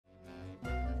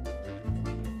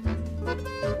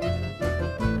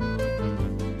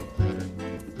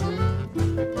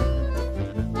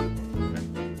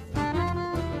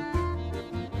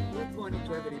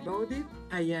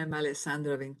I am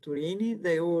Alessandra Venturini,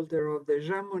 the holder of the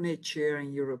Jean Monnet Chair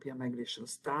in European Migration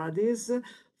Studies,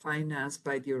 financed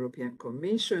by the European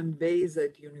Commission, based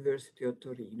at the University of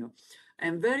Torino.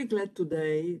 I'm very glad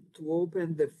today to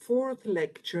open the fourth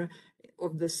lecture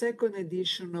of the second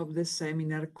edition of the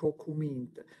seminar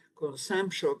Cocumint,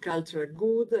 Consumption of Cultural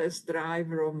Goods as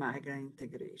Driver of Migrant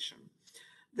Integration.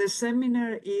 The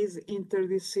seminar is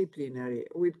interdisciplinary,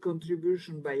 with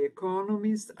contribution by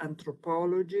economists,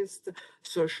 anthropologists,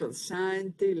 social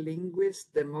scientists, linguists,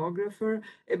 demographers,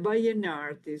 and by an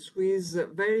artist who is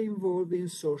very involved in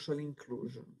social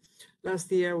inclusion.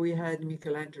 Last year we had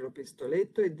Michelangelo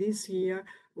Pistoletto, and this year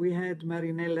we had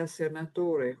Marinella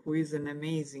Cernatore, who is an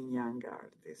amazing young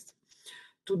artist.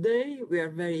 Today we are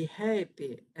very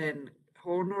happy and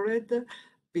honored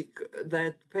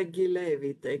that Peggy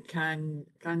Levitt and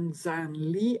Kangsan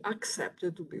Lee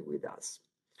accepted to be with us.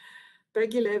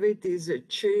 Peggy Levitt is a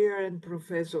chair and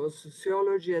professor of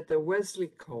sociology at the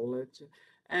Wesley College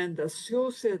and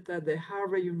associate at the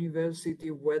Harvard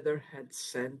University Weatherhead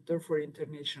Center for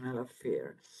International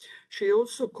Affairs. She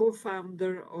also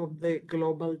co-founder of the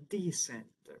Global Decentering.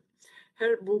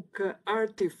 Her book,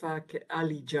 Artifact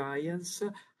Allegiance,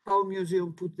 How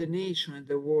Museums Put the Nation and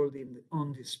the World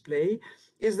on Display,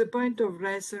 is the point of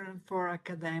reference for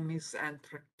academics and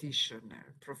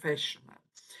professionals.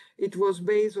 It was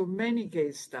based on many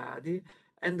case studies,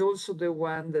 and also the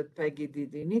one that Peggy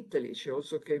did in Italy. She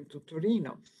also came to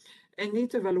Torino. And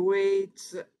it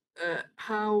evaluates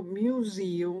how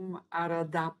museums are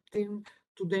adapting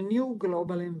to the new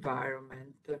global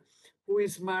environment, who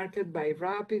is marked by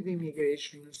rapid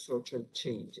immigration and social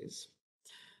changes.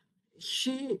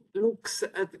 She looks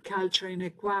at culture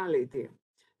inequality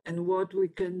and what we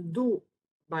can do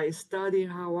by studying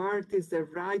how artists and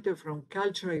writers from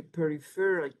culturally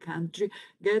peripheral countries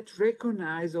get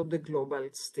recognized on the global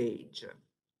stage.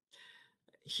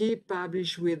 He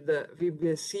published with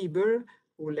Vibeke Sieber,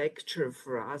 who lectured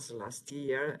for us last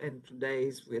year and today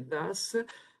is with us,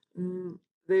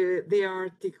 the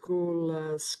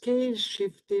article Scale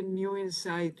Shifting New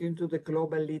Insight into the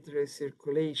Global Literacy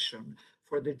Circulation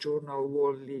for the Journal of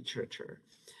World Literature.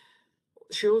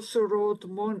 She also wrote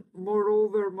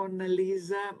Moreover Mona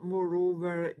Lisa,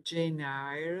 Moreover Jane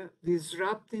Eyre,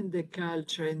 Disrupting the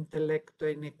Culture Intellectual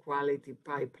Inequality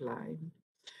Pipeline.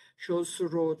 She also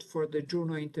wrote for the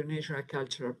Journal of International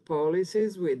Cultural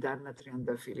Policies with Anna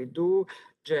Triandafilidou,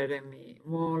 Jeremy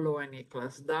Molo, and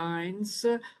Nicholas Dines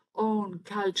on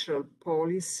cultural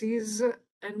policies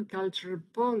and cultural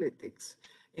politics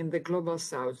in the Global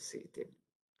South City.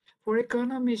 For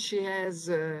economy, she has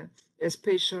a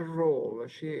special role.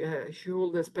 She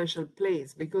holds a special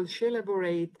place because she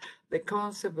elaborates the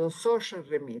concept of social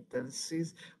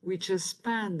remittances, which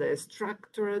expand a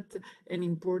structured and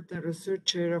important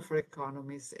research area for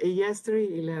economists. And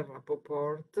yesterday, Hilaire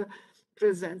Rapoport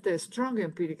presented a strong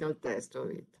empirical test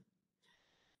of it.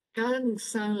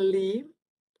 Kangsan Lee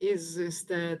is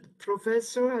instead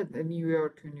professor at the New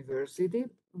York University,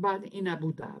 but in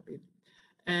Abu Dhabi.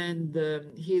 And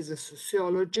he is a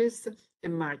sociologist, a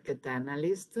market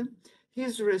analyst.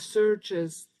 His research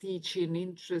and teaching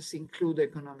interests include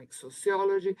economic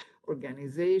sociology,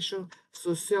 organization,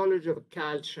 sociology of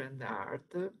culture and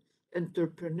art,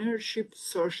 entrepreneurship,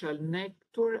 social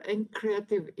network, and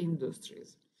creative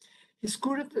industries. His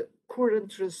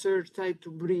current research tries to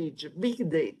bridge big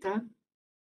data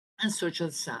and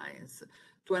social science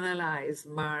to analyze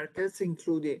markets,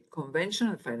 including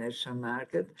conventional financial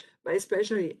market, but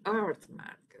especially art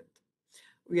market.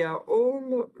 We are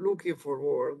all looking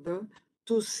forward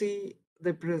to see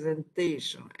the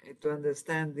presentation and to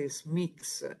understand this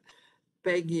mix.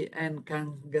 Peggy and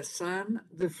Kangsan,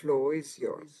 the floor is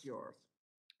yours.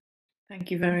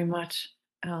 Thank you very much.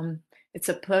 It's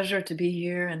a pleasure to be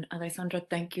here. And Alessandra,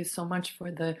 thank you so much for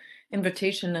the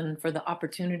invitation and for the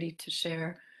opportunity to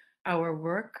share our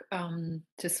work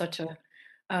to such a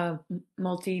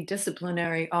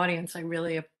multidisciplinary audience. I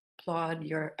really applaud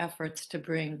your efforts to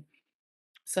bring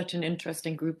such an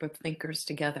interesting group of thinkers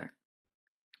together.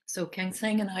 So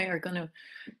Kangsan and I are going to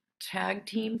tag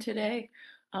team today,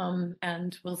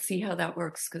 and we'll see how that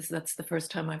works because that's the first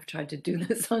time I've tried to do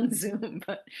this on Zoom.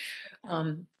 But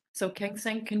so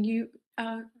Kangsan, can you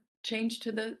change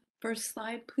to the first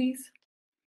slide, please?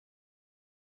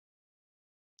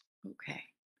 Okay.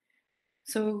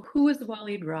 So who is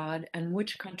Walid Rad and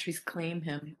which countries claim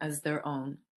him as their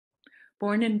own?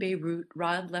 Born in Beirut,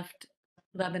 Rad left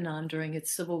Lebanon during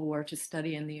its civil war to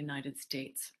study in the United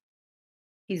States.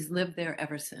 He's lived there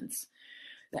ever since.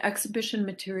 The exhibition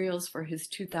materials for his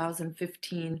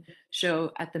 2015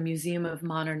 show at the Museum of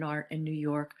Modern Art in New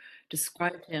York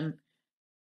described him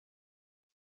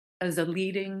as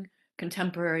leading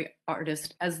contemporary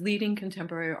artist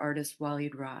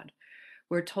Walid Rad.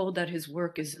 We're told that his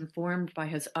work is informed by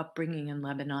his upbringing in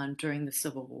Lebanon during the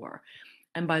Civil War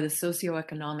and by the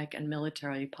socioeconomic and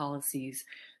military policies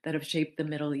that have shaped the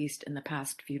Middle East in the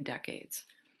past few decades.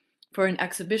 For an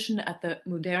exhibition at the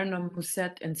Moderna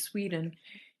Museet in Sweden,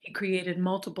 he created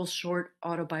multiple short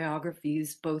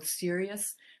autobiographies, both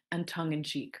serious and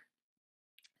tongue-in-cheek.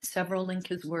 Several link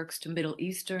his works to Middle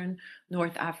Eastern,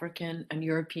 North African, and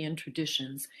European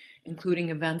traditions, including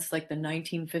events like the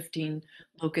 1915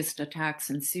 locust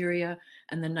attacks in Syria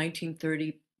and the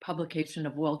 1930 publication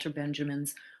of Walter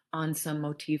Benjamin's On Some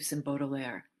Motifs in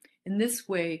Baudelaire. In this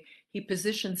way, he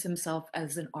positions himself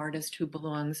as an artist who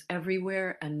belongs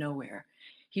everywhere and nowhere.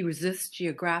 He resists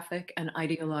geographic and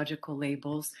ideological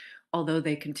labels, although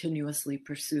they continuously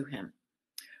pursue him.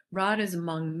 Rad is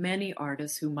among many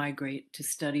artists who migrate to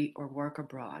study or work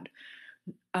abroad.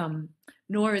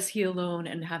 Nor is he alone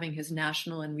in having his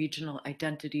national and regional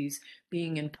identities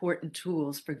being important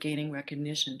tools for gaining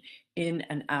recognition in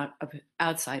and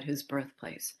outside his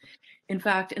birthplace. In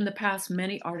fact, in the past,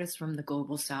 many artists from the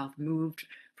Global South moved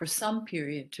for some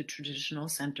period to traditional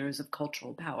centers of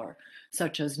cultural power,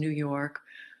 such as New York,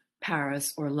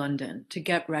 Paris, or London, to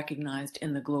get recognized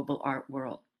in the global art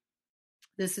world.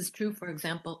 This is true, for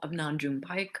example, of Namjoon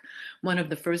Paik, one of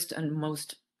the first and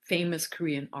most famous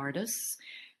Korean artists,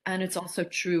 and it's also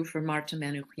true for Marta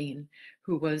Menuhin,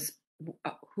 who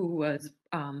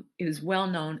is well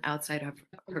known outside of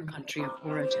her country of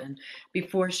origin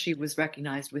before she was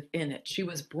recognized within it. She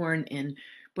was born in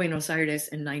Buenos Aires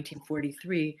in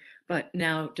 1943, but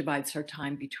now divides her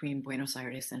time between Buenos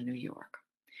Aires and New York.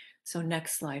 So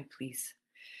next slide, please.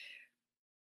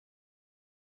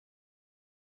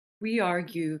 We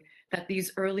argue that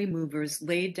these early movers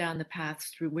laid down the paths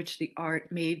through which the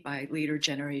art made by later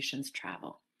generations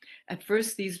travel. At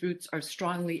first, these roots are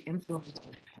strongly influenced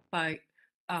by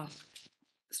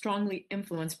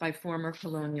former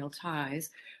colonial ties,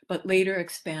 but later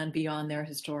expand beyond their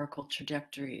historical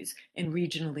trajectories in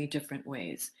regionally different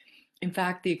ways. In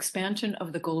fact, the expansion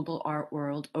of the global art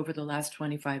world over the last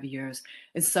 25 years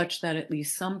is such that at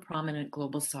least some prominent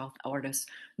Global South artists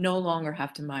no longer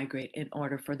have to migrate in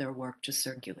order for their work to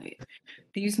circulate.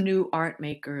 These new art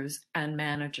makers and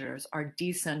managers are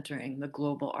decentering the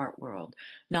global art world,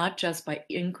 not just by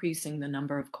increasing the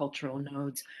number of cultural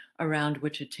nodes around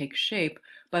which it takes shape,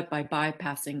 but by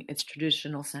bypassing its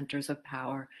traditional centers of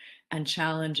power and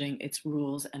challenging its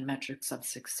rules and metrics of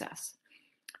success.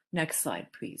 Next slide,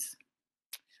 please.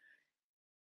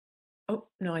 Oh,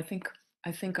 no, I think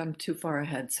I'm too far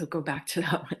ahead, so go back to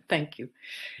that one. Thank you.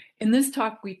 In this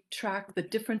talk, we track the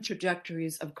different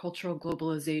trajectories of cultural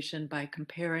globalization by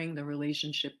comparing the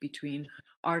relationship between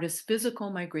artists' physical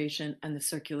migration and the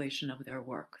circulation of their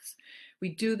works. We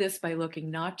do this by looking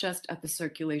not just at the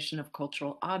circulation of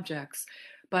cultural objects,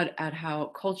 but at how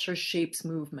culture shapes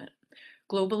movement.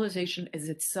 Globalization is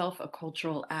itself a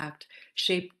cultural act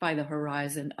shaped by the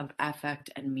horizon of affect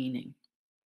and meaning.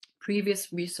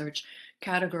 Previous research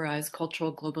categorized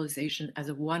cultural globalization as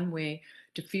a one-way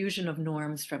diffusion of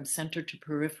norms from center to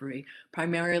periphery,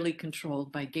 primarily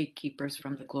controlled by gatekeepers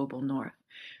from the global north.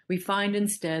 We find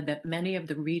instead that many of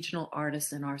the regional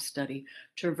artists in our study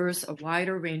traverse a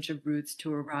wider range of routes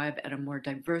to arrive at a more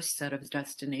diverse set of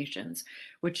destinations,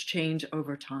 which change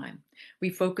over time.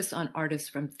 We focus on artists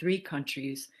from 3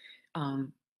 countries,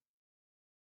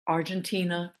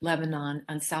 Argentina, Lebanon,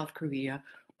 and South Korea,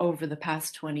 over the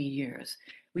past 20 years.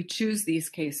 We choose these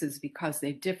cases because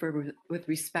they differ with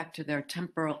respect to their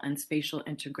temporal and spatial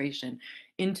integration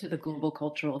into the global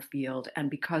cultural field, and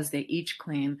because they each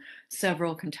claim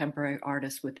several contemporary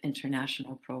artists with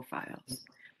international profiles.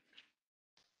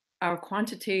 Our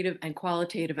quantitative and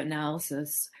qualitative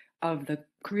analysis of the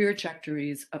career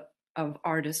trajectories of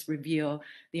artists reveal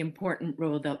the important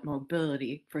role that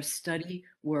mobility for study,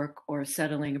 work, or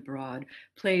settling abroad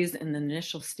plays in the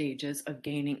initial stages of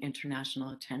gaining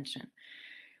international attention.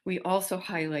 We also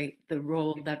highlight the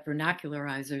role that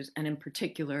vernacularizers, and in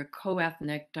particular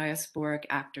co-ethnic diasporic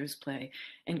actors, play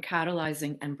in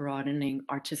catalyzing and broadening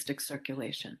artistic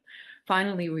circulation.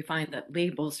 Finally, we find that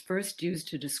labels first used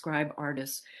to describe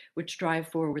artists, which drive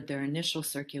forward their initial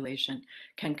circulation,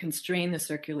 can constrain the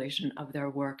circulation of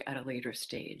their work at a later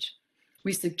stage.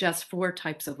 We suggest 4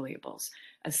 types of labels: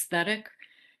 aesthetic,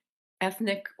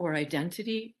 ethnic or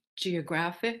identity,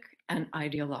 geographic, and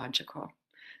ideological.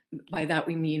 By that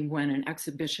we mean when an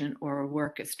exhibition or a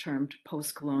work is termed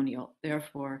post-colonial,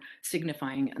 therefore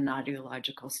signifying an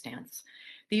ideological stance.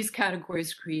 These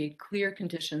categories create clear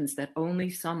conditions that only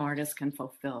some artists can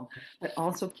fulfill, but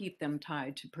also keep them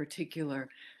tied to particular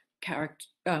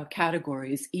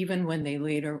categories, even when they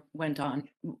later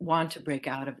want to break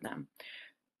out of them.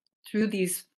 Through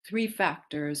these three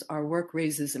factors, our work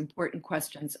raises important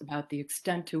questions about the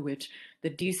extent to which the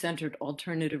decentered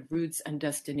alternative routes and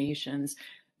destinations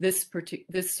this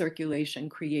circulation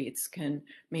creates can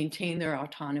maintain their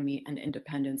autonomy and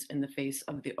independence in the face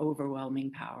of the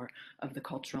overwhelming power of the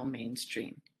cultural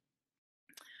mainstream.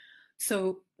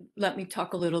 So let me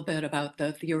talk a little bit about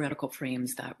the theoretical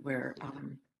frames that we're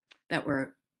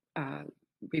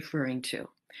referring to.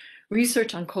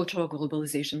 Research on cultural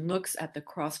globalization looks at the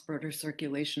cross-border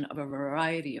circulation of a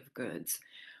variety of goods.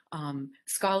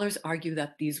 Scholars argue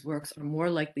that these works are more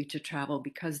likely to travel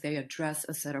because they address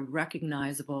a set of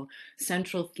recognizable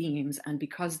central themes and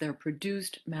because they're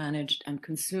produced, managed, and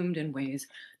consumed in ways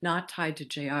not tied to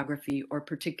geography or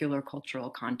particular cultural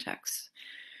contexts.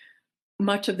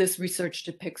 Much of this research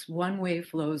depicts one-way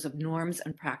flows of norms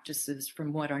and practices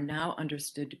from what are now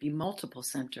understood to be multiple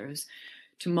centers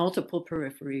to multiple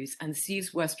peripheries and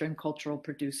sees Western cultural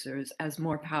producers as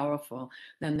more powerful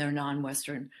than their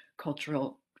non-Western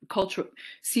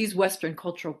sees Western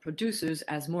cultural producers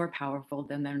as more powerful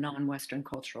than their non-Western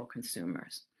cultural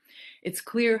consumers. It's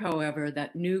clear, however,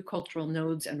 that new cultural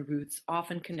nodes and routes,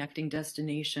 often connecting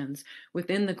destinations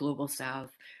within the Global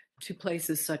South to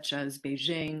places such as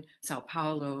Beijing, Sao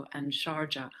Paulo, and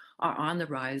Sharjah, are on the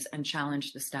rise and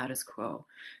challenge the status quo.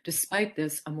 Despite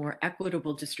this, a more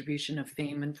equitable distribution of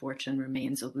fame and fortune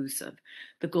remains elusive.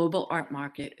 The global art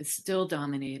market is still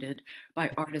dominated by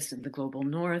artists in the global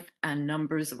north, and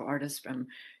numbers of artists from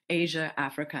Asia,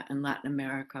 Africa, and Latin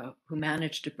America who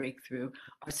managed to break through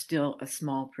are still a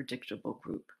small, predictable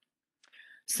group.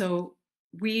 So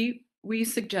we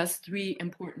suggest three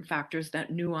important factors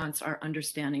that nuance our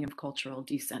understanding of cultural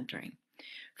decentering.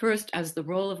 First, as the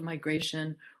role of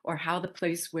migration or how the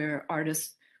place where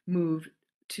artists move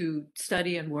to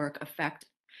study and work affect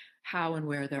how and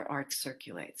where their art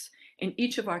circulates. In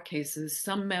each of our cases,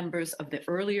 some members of the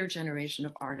earlier generation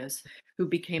of artists who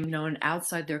became known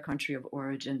outside their country of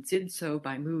origin did so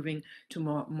by moving to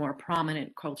more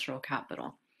prominent cultural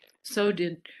capital.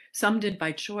 Some did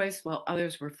by choice, while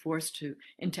others were forced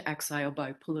into exile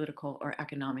by political or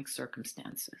economic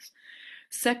circumstances.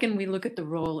 Second, we look at the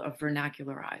role of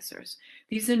vernacularizers.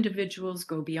 These individuals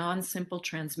go beyond simple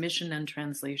transmission and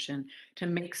translation to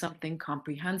make something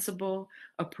comprehensible,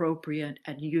 appropriate,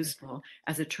 and useful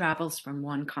as it travels from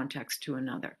one context to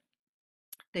another.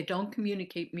 They don't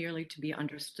communicate merely to be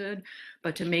understood,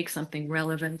 but to make something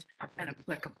relevant and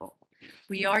applicable.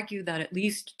 We argue that at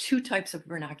least two types of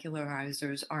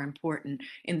vernacularizers are important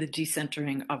in the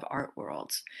decentering of art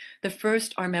worlds. The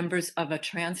first are members of a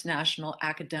transnational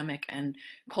academic and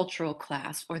cultural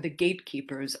class, or the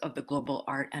gatekeepers of the global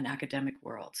art and academic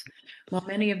worlds. While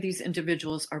many of these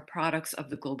individuals are products of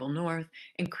the global north,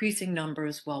 increasing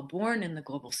numbers, while born in the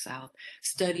global south,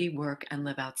 study, work, and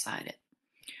live outside it.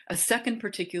 A second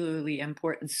particularly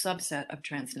important subset of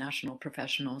transnational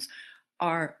professionals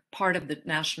are part of the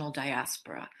national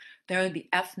diaspora. They're the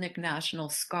ethnic national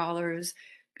scholars,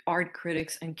 art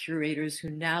critics, and curators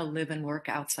who now live and work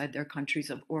outside their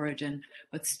countries of origin,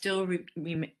 but still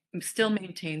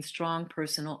maintain strong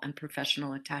personal and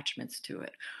professional attachments to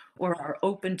it, or are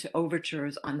open to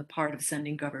overtures on the part of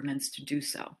sending governments to do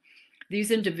so. These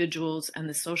individuals and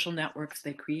the social networks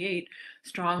they create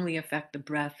strongly affect the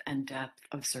breadth and depth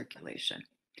of circulation.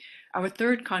 Our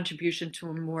third contribution to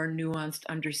a more nuanced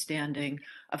understanding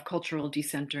of cultural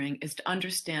decentering is to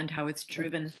understand how it's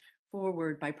driven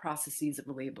forward by processes of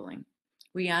labeling.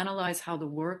 We analyze how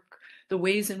the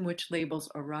ways in which labels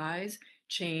arise,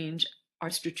 change, are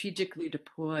strategically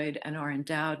deployed, and are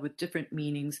endowed with different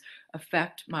meanings,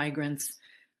 affect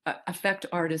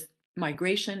artists'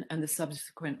 migration and the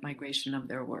subsequent migration of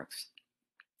their works.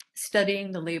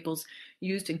 Studying the labels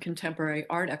used in contemporary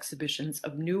art exhibitions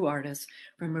of new artists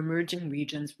from emerging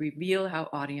regions reveal how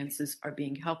audiences are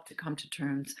being helped to come to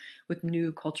terms with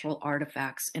new cultural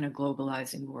artifacts in a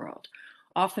globalizing world.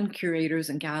 Often curators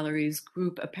and galleries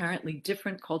group apparently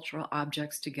different cultural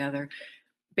objects together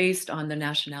based on the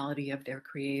nationality of their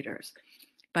creators.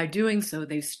 By doing so,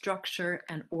 they structure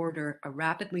and order a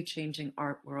rapidly changing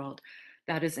art world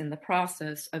that is in the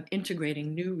process of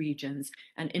integrating new regions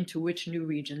and into which new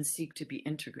regions seek to be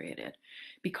integrated.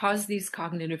 Because these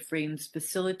cognitive frames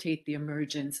facilitate the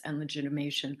emergence and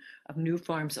legitimation of new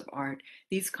forms of art,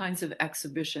 these kinds of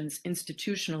exhibitions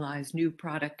institutionalize new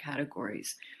product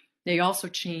categories. They also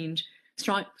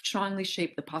strongly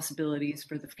shape the possibilities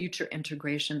for the future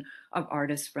integration of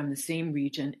artists from the same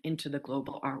region into the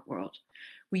global art world.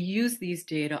 We use these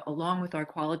data along with our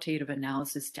qualitative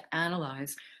analysis to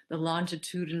analyze the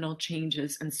longitudinal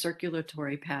changes and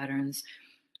circulatory patterns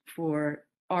for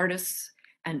artists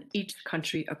and each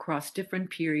country across different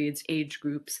periods, age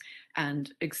groups,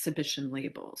 and exhibition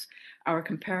labels. Our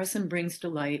comparison brings to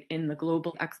light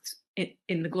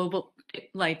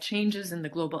changes in the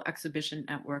global exhibition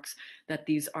networks that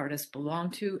these artists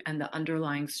belong to and the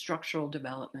underlying structural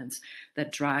developments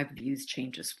that drive these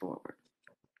changes forward.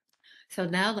 So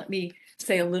now let me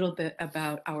say a little bit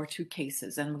about our two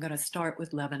cases, and I'm going to start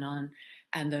with Lebanon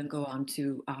and then go on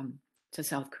to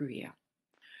South Korea.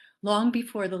 Long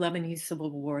before the Lebanese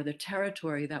Civil War, the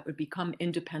territory that would become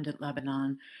independent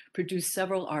Lebanon produced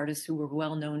several artists who were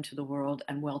well known to the world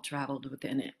and well traveled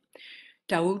within it.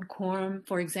 Daoud Khourm,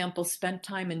 for example, spent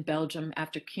time in Belgium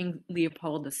after King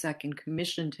Leopold II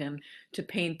commissioned him to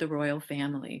paint the royal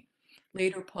family.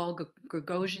 Later, Paul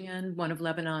Gagosian, one of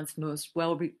Lebanon's most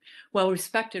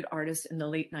well-respected artists in the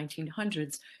late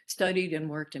 1900s, studied and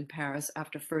worked in Paris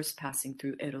after first passing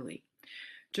through Italy.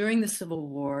 During the Civil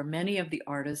War, many of the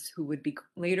artists who would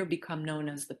later become known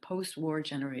as the post-war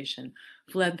generation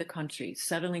fled the country,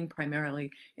 settling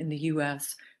primarily in the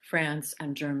US, France,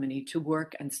 and Germany to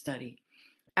work and study.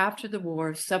 After the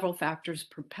war, several factors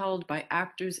propelled by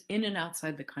actors in and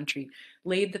outside the country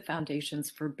laid the foundations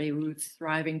for Beirut's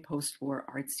thriving post-war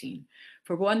art scene.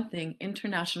 For one thing,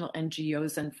 international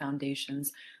NGOs and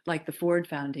foundations like the Ford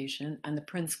Foundation and the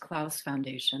Prince Claus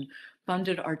Foundation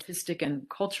funded artistic and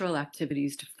cultural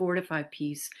activities to fortify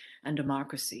peace and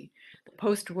democracy. The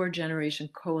post-war generation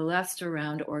coalesced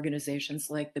around organizations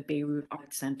like the Beirut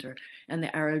Art Center and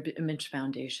the Arab Image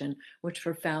Foundation, which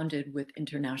were founded with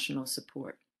international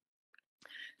support.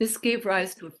 This gave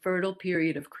rise to a fertile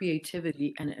period of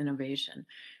creativity and innovation.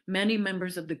 Many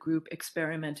members of the group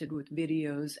experimented with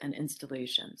videos and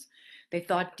installations. They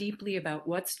thought deeply about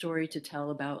what story to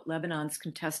tell about Lebanon's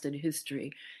contested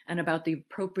history and about the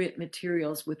appropriate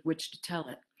materials with which to tell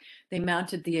it. They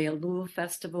mounted the Elul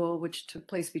Festival, which took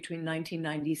place between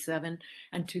 1997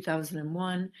 and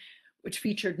 2001, which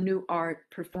featured new art,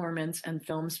 performance, and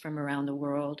films from around the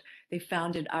world. They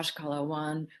founded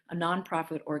Ashkalawan, a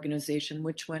nonprofit organization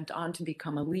which went on to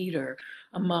become a leader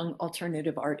among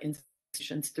alternative art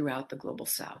institutions throughout the Global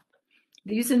South.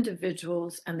 These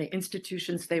individuals and the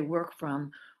institutions they work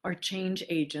from are change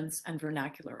agents and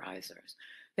vernacularizers.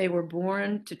 They were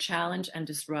born to challenge and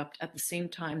disrupt at the same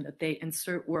time that they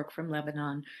insert work from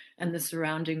Lebanon and the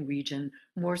surrounding region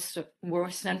more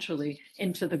centrally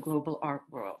into the global art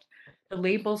world. The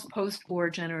labels post-war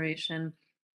generation,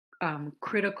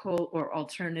 critical or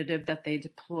alternative that they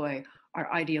deploy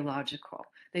are ideological.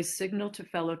 They signal to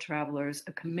fellow travelers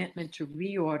a commitment to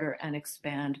reorder and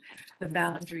expand the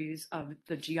boundaries of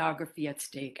the geography at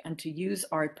stake and to use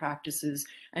art practices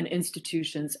and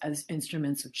institutions as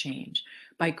instruments of change.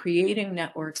 By creating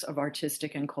networks of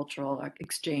artistic and cultural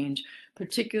exchange,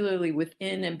 particularly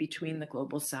within and between the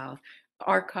Global South,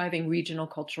 archiving regional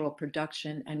cultural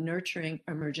production, and nurturing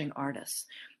emerging artists.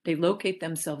 They locate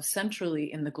themselves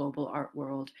centrally in the global art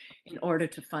world in order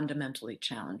to fundamentally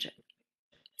challenge it.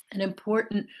 An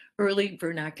important early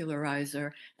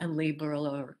vernacularizer and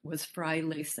labeler was Frei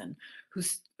Leysen,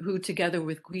 who together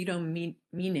with Guido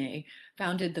Mine,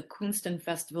 founded the Kunst and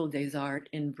Festival des Arts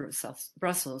in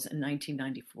Brussels in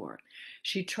 1994.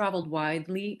 She traveled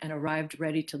widely and arrived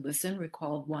ready to listen,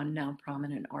 recalled one now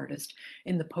prominent artist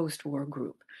in the post-war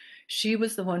group. She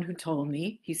was the one who told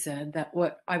me, he said, that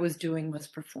what I was doing was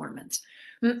performance.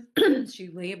 She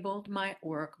labeled my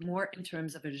work more in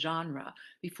terms of a genre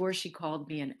before she called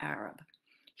me an Arab.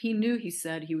 He knew, he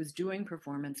said, he was doing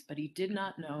performance, but he did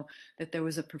not know that there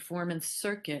was a performance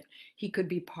circuit he could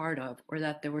be part of, or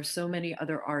that there were so many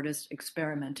other artists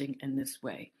experimenting in this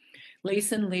way.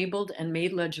 Leysen labeled and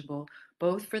made legible,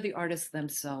 both for the artists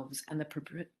themselves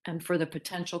and for the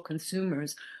potential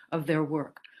consumers of their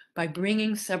work. By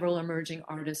bringing several emerging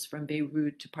artists from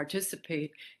Beirut to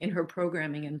participate in her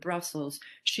programming in Brussels,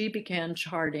 she began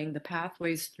charting the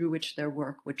pathways through which their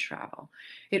work would travel.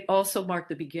 It also marked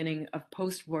the beginning of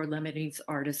post-war Lebanese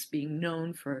artists being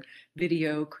known for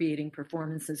video, creating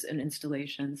performances and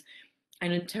installations,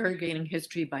 and interrogating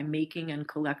history by making and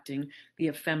collecting the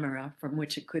ephemera from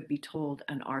which it could be told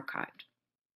and archived.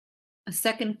 A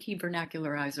second key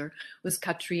vernacularizer was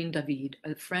Catherine David,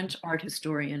 a French art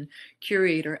historian,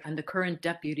 curator, and the current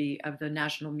deputy of the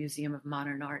National Museum of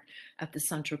Modern Art at the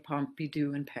Centre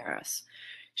Pompidou in Paris.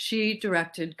 She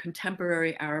directed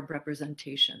Contemporary Arab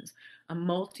Representations, a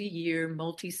multi-year,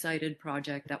 multi-sited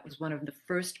project that was one of the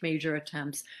first major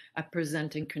attempts at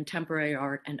presenting contemporary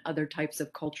art and other types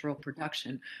of cultural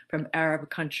production from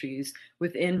Arab countries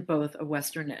within both a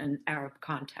Western and Arab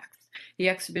context. The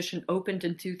exhibition opened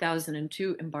in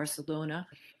 2002 in Barcelona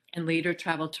and later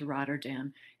traveled to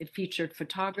Rotterdam. It featured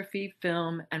photography,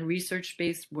 film, and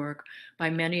research-based work by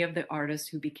many of the artists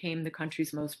who became the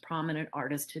country's most prominent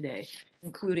artists today,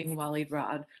 including Walid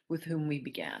Rad, with whom we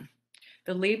began.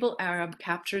 The label Arab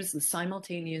captures the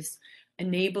simultaneous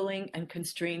enabling and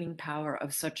constraining power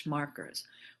of such markers.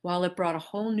 While it brought a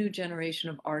whole new generation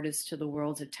of artists to the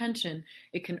world's attention,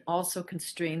 it can also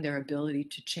constrain their ability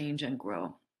to change and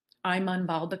grow. Ayman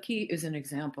Balbaki is an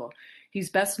example. He's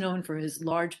best known for his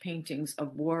large paintings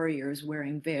of warriors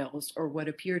wearing veils or what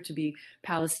appear to be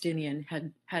Palestinian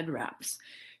head wraps.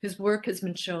 His work has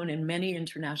been shown in many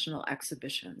international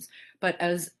exhibitions, but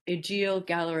as Aegeal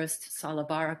gallerist Salah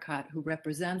Barakat, who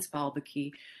represents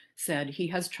Balbaki, said, he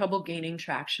has trouble gaining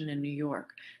traction in New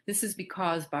York. This is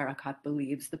because, Barakat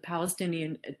believes, the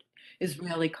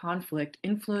Palestinian-Israeli conflict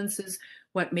influences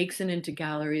what makes it into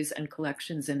galleries and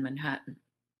collections in Manhattan.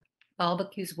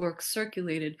 Balbaki's work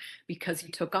circulated because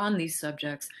he took on these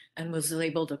subjects and was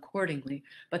labeled accordingly,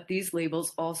 but these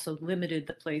labels also limited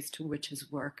the place to which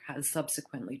his work has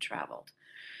subsequently traveled.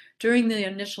 During the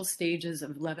initial stages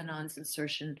of Lebanon's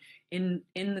insertion in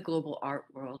the global art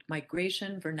world,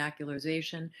 migration,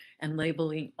 vernacularization, and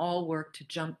labeling all worked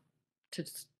to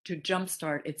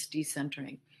jumpstart its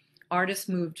decentering. Artists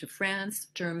moved to France,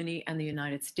 Germany, and the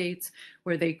United States,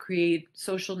 where they create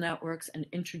social networks and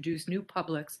introduce new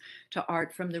publics to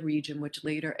art from the region, which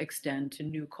later extend to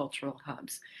new cultural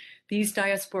hubs. These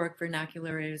diasporic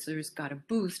vernacularizers got a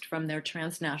boost from their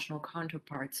transnational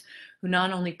counterparts, who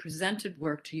not only presented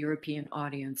work to European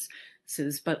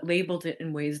audiences, but labeled it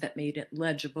in ways that made it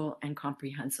legible and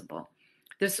comprehensible.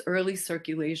 This early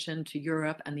circulation to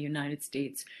Europe and the United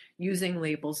States using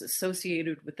labels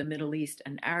associated with the Middle East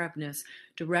and Arabness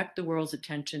direct the world's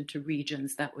attention to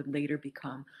regions that would later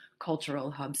become cultural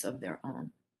hubs of their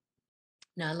own.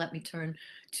 Now let me turn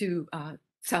to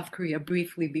South Korea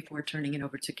briefly before turning it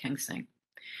over to Kangsan.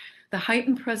 The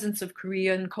heightened presence of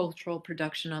Korean cultural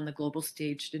production on the global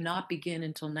stage did not begin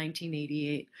until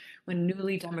 1988, when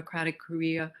newly democratic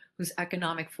Korea, whose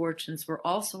economic fortunes were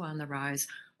also on the rise,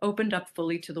 opened up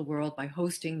fully to the world by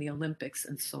hosting the Olympics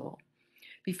in Seoul.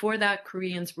 Before that,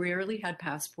 Koreans rarely had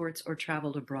passports or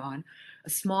traveled abroad. A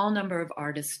small number of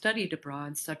artists studied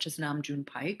abroad, such as Nam June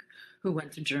Paik, who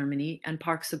went to Germany, and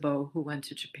Park Se-bo, who went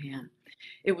to Japan.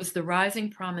 It was the rising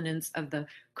prominence of the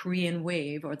Korean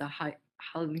wave, or the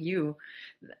Hallyu,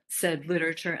 said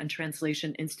Literature and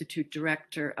Translation Institute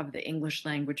director of the English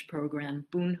language program,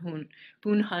 Boonhan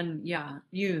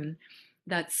Yoon,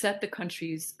 that set the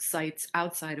country's sights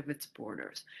outside of its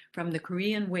borders. From the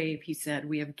Korean wave, he said,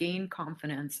 we have gained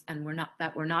confidence and we're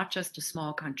not just a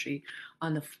small country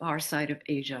on the far side of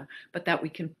Asia, but that we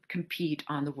can compete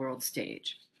on the world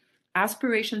stage.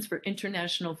 Aspirations for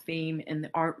international fame in the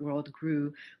art world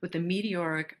grew with the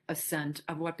meteoric ascent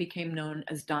of what became known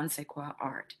as Dansekwa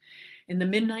art. In the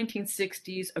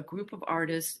mid-1960s, a group of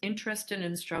artists interested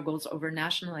in struggles over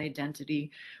national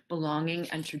identity, belonging,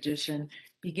 and tradition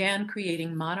began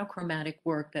creating monochromatic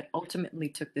work that ultimately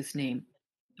took this name.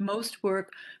 Most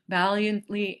worked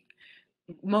valiantly,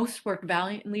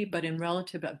 but in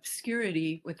relative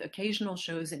obscurity, with occasional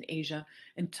shows in Asia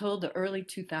until the early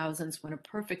 2000s, when a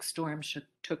perfect storm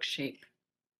took shape.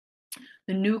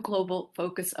 The new global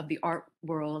focus of the art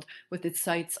world, with its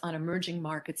sights on emerging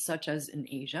markets such as in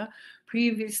Asia,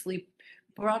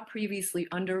 brought previously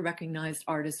under-recognized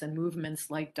artists and movements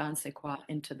like Dansekwa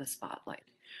into the spotlight.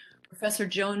 Professor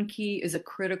Joan Key is a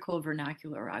critical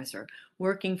vernacularizer,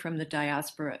 working from the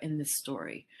diaspora in this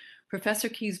story. Professor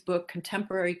Key's book,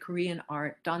 Contemporary Korean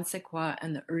Art, Dansekwa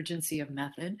and the Urgency of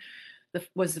Method,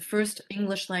 was the first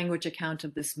English language account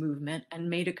of this movement and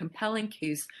made a compelling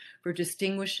case for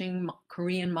distinguishing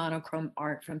Korean monochrome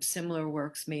art from similar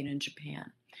works made in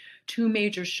Japan. Two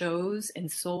major shows in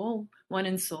Seoul, one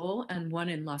in Seoul and one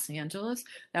in Los Angeles,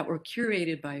 that were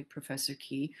curated by Professor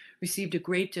Key, received a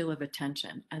great deal of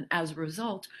attention. And as a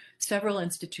result, several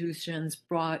institutions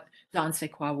brought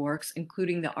Dansekwa works,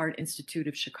 including the Art Institute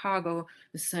of Chicago,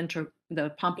 the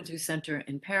Pompidou Center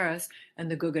in Paris, and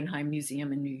the Guggenheim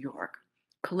Museum in New York.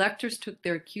 Collectors took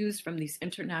their cues from these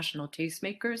international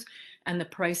tastemakers, and the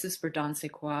prices for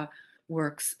Dansekwa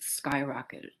works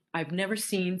skyrocketed. I've never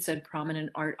seen, said prominent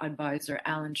art advisor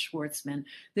Alan Schwartzman,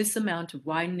 this amount of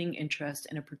widening interest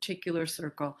in a particular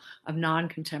circle of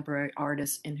non-contemporary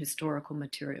artists in historical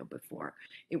material before.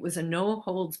 It was a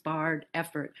no-holds-barred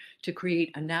effort to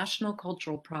create a national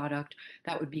cultural product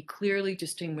that would be clearly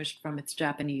distinguished from its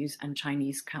Japanese and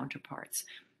Chinese counterparts.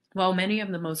 While many of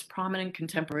the most prominent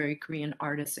contemporary Korean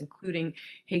artists, including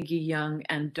Haegi Young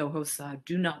and Do Ho-sa,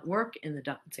 do not work in the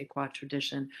Dansekwa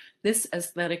tradition, this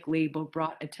aesthetic label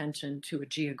brought attention to a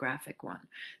geographic one.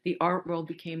 The art world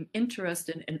became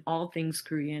interested in all things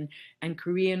Korean, and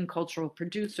Korean cultural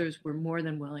producers were more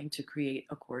than willing to create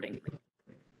accordingly.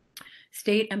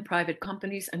 State and private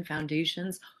companies and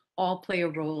foundations all play a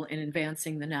role in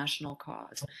advancing the national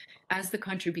cause. As the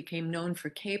country became known for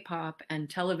K-pop and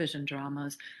television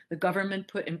dramas, the government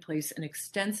put in place an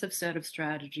extensive set of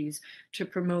strategies to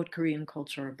promote Korean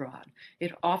culture abroad.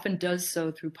 It often does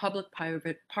so through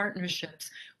public-private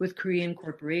partnerships with Korean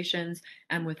corporations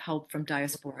and with help from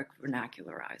diasporic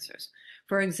vernacularizers.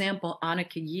 For example, Anna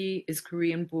Yi is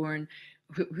Korean-born,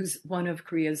 who's one of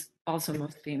Korea's also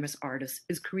most famous artists,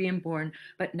 is Korean-born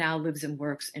but now lives and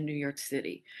works in New York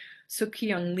City.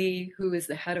 Suk-Kyung Lee, who is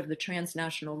the head of the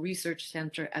Transnational Research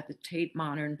Center at the Tate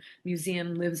Modern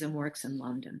Museum, lives and works in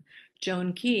London.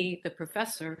 Joan Key, the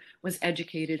professor, was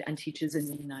educated and teaches in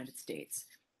the United States.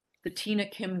 The Tina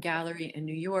Kim Gallery in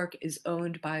New York is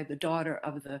owned by the daughter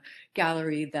of the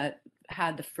gallery that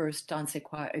had the first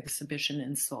Dansekwa exhibition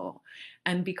in Seoul.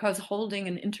 And because holding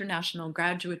an international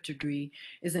graduate degree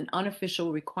is an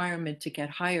unofficial requirement to get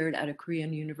hired at a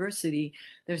Korean university,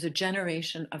 there's a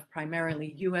generation of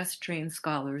primarily US trained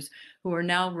scholars who are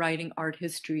now writing art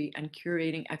history and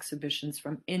curating exhibitions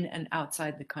from in and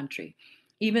outside the country.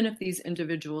 Even if these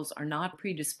individuals are not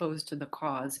predisposed to the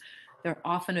cause, they're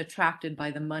often attracted by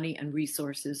the money and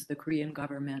resources the Korean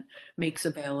government makes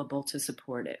available to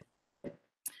support it.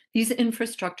 These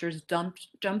infrastructures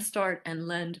jumpstart and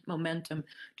lend momentum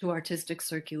to artistic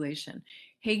circulation.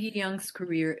 Haegi Young's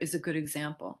career is a good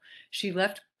example. She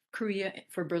left Korea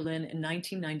for Berlin in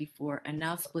 1994 and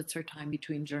now splits her time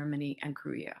between Germany and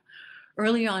Korea.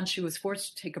 Early on, she was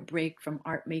forced to take a break from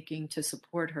art making to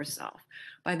support herself.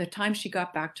 By the time she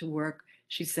got back to work,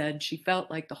 she said she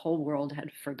felt like the whole world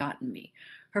had forgotten me.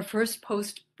 Her first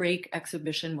post-break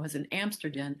exhibition was in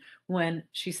Amsterdam when,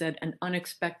 she said, an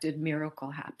unexpected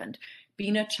miracle happened.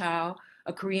 Bina Chow,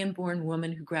 a Korean-born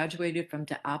woman who graduated from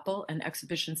De Appel, an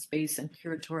exhibition space and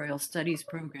curatorial studies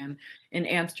program in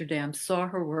Amsterdam, saw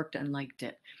her work and liked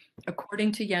it.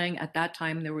 According to Yang, at that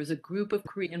time, there was a group of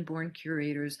Korean-born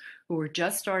curators who were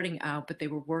just starting out, but they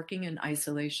were working in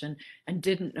isolation and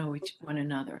didn't know one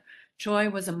another. Choi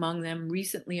was among them,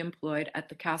 recently employed at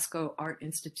the Casco Art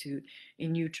Institute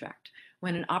in Utrecht.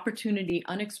 When an opportunity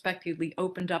unexpectedly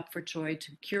opened up for Choi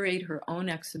to curate her own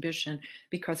exhibition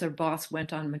because her boss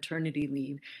went on maternity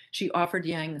leave, she offered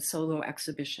Yang a solo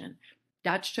exhibition.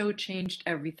 That show changed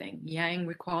everything. Yang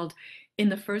recalled in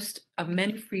the first of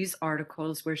many Frieze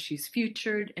articles where she's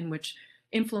featured, in which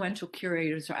influential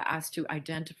curators are asked to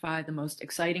identify the most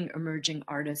exciting emerging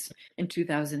artists in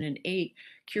 2008,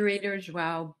 curator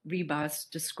João Ribas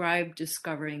described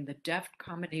discovering the deft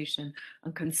combination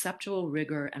of conceptual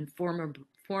rigor and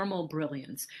formal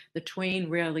brilliance. The twain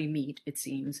rarely meet, it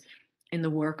seems, in the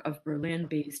work of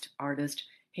Berlin-based artist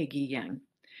Haegi Young.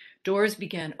 Doors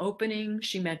began opening.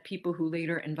 She met people who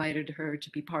later invited her to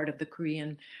be part of the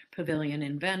Korean Pavilion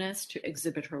in Venice, to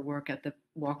exhibit her work at the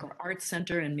Walker Art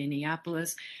Center in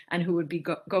Minneapolis, and who would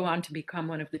go on to become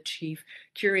one of the chief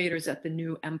curators at the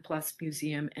new M+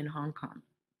 Museum in Hong Kong.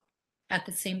 At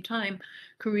the same time,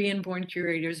 Korean-born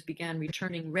curators began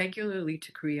returning regularly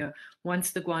to Korea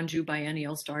once the Gwangju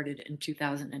Biennial started in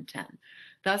 2010.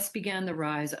 Thus began the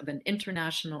rise of an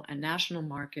international and national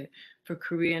market for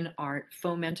Korean art,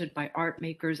 fomented by art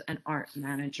makers and art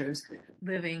managers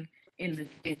living in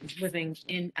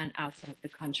and outside the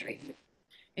country.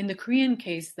 In the Korean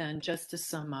case, then, just to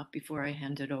sum up before I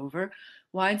hand it over,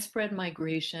 widespread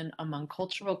migration among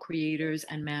cultural creators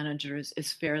and managers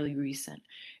is fairly recent.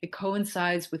 It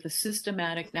coincides with a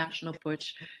systematic national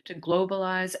push to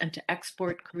globalize and to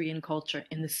export Korean culture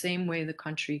in the same way the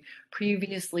country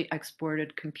previously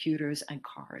exported computers and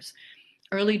cars.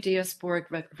 Early diasporic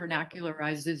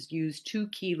vernacularizers used two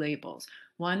key labels,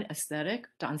 one aesthetic,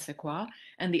 Dansekwa,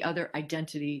 and the other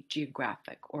identity,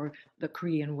 geographic, or the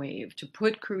Korean wave, to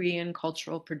put Korean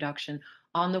cultural production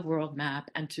on the world map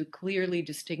and to clearly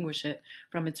distinguish it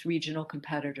from its regional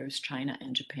competitors, China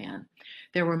and Japan.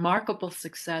 Their remarkable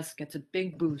success gets a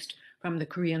big boost from the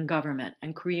Korean government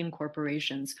and Korean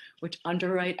corporations, which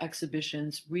underwrite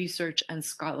exhibitions, research, and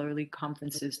scholarly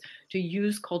conferences to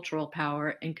use cultural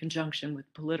power in conjunction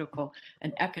with political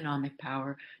and economic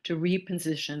power to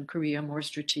reposition Korea more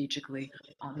strategically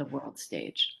on the world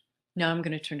stage. Now I'm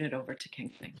going to turn it over to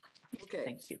Kangsan. Okay.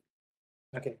 Thank you.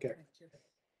 Okay, good.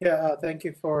 Yeah, thank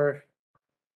you for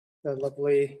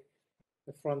the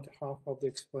front half of the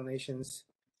explanations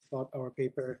about our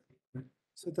paper.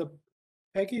 So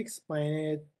Peggy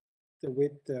explained it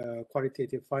with the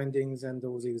qualitative findings and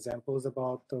those examples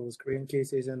about those Korean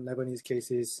cases and Lebanese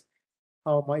cases,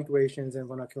 how migrations and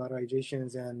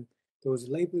vernacularizations and those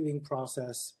labeling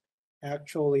process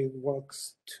actually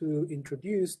works to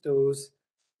introduce those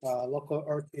local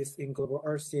artists in global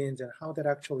art scenes, and how that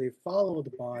actually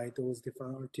followed by those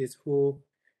different artists who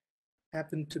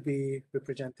happen to be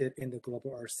represented in the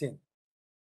global art scene.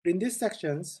 In these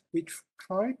sections, we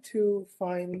try to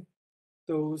find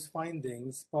those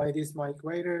findings by these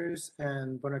migrators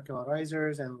and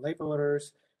vernacularizers and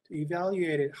labelers to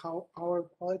evaluate how our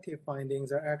qualitative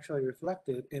findings are actually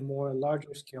reflected in more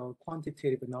larger scale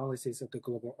quantitative analysis of the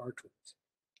global art trends.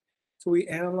 So we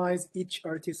analyze each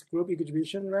artist group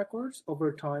exhibition records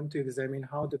over time to examine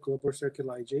how the global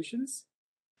circulations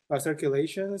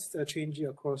changing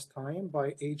across time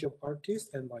by age of artist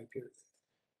and by period.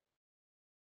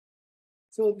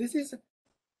 So this is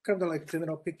kind of like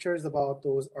general pictures about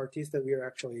those artists that we are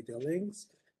actually dealing.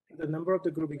 The number of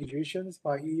the group exhibitions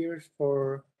by years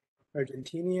for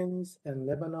Argentinians and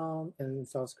Lebanon and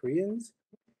South Koreans.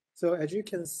 So as you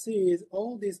can see,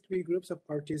 all these three groups of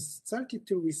artists started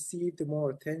to receive the more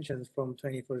attention from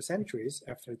 21st centuries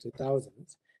after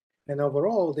 2000s. And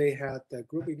overall, they had the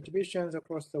group exhibitions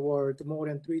across the world more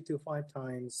than 3 to 5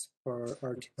 times per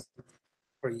artist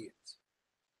per year.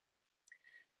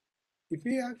 If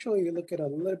we actually look at a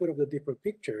little bit of the deeper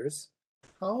pictures,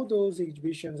 how those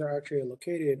exhibitions are actually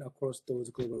located across those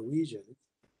global regions,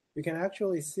 we can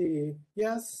actually see,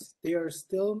 yes, they are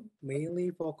still mainly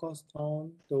focused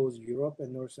on those Europe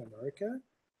and North America.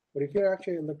 But if you're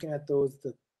actually looking at those,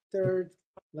 the third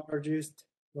largest,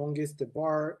 longest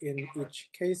bar in each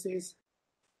cases,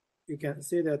 you can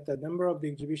see that the number of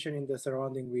the exhibition in the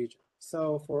surrounding region.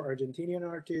 So for Argentinian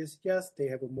artists, yes, they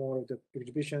have more of the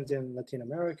exhibitions in Latin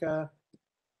America.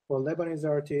 For Lebanese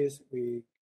artists, we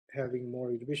having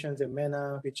more exhibitions in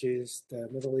MENA, which is the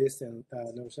Middle East and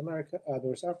North America,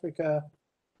 North Africa,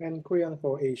 and Korean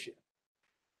for Asia.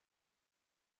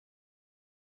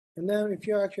 And then if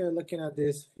you're actually looking at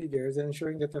these figures and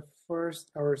showing that the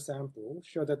first hour sample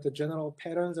show that the general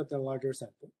patterns of the larger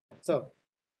sample. So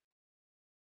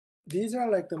these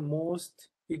are like the most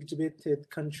exhibited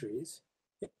countries.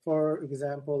 For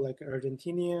example, like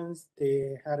Argentinians,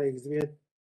 they had an exhibit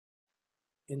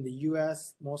in the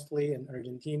US, mostly in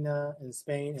Argentina and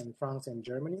Spain and France and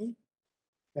Germany.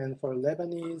 And for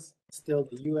Lebanese, still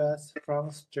the US,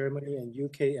 France, Germany, and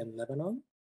UK and Lebanon.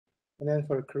 And then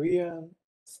for Korean,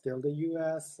 still the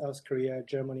US, South Korea,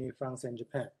 Germany, France, and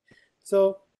Japan.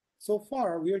 So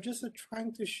far, we are just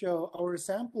trying to show our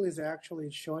sample is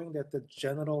actually showing that the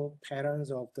general patterns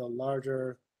of the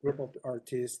larger group of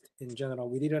artists in general.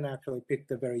 We didn't actually pick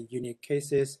the very unique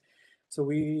cases. So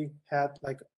we had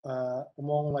like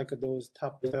among like those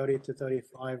top 30 to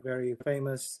 35 very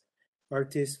famous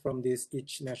artists from these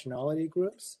each nationality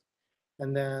groups.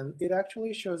 And then it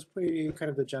actually shows pretty kind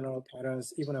of the general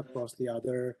patterns even across the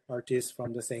other artists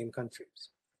from the same countries.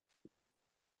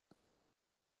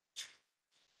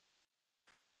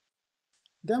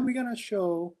 Then we're gonna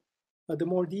show the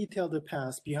more detailed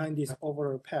path behind this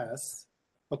overall path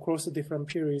across the different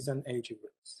periods and age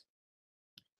groups.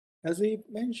 As we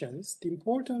mentioned, the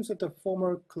importance of the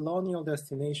former colonial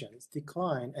destinations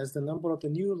decline as the number of the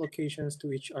new locations to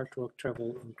which artwork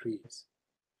travel increase.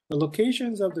 The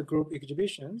locations of the group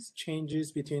exhibitions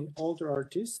changes between older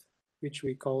artists, which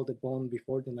we call the born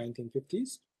before the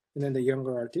 1950s, and then the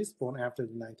younger artists born after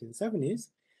the 1970s.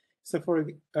 So for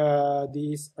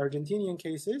these Argentinian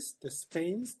cases, the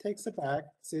Spain takes a back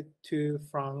seat to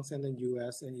France and the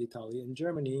US and Italy and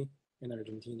Germany and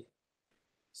Argentina.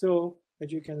 So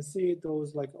as you can see,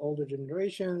 those like older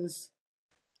generations,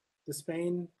 the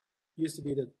Spain used to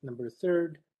be the number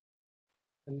 3rd.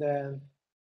 And then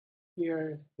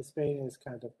here, the Spain is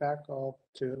kind of back up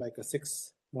to like a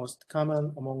 6th most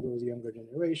common among those younger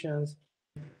generations.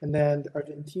 And then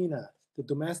Argentina, the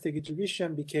domestic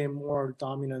exhibition became more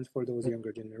dominant for those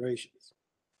younger generations.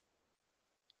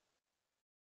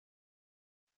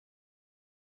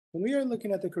 When we are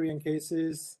looking at the Korean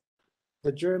cases,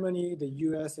 the Germany, the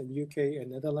US, and UK, and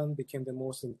Netherlands became the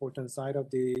most important side of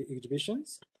the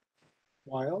exhibitions.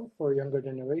 While for younger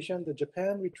generation, the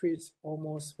Japan retreats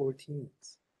almost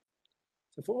 14th.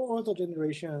 So for all the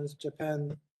generations,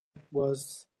 Japan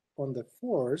was on the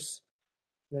 4th.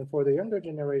 Then for the younger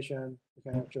generation, you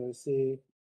can actually see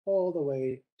all the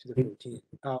way to the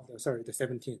 14th, the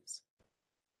 17th.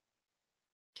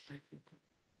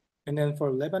 And then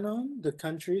for Lebanon, the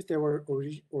countries that were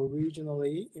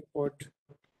originally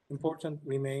important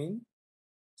remain.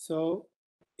 So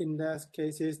in those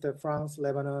cases, the France,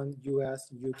 Lebanon,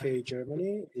 US, UK,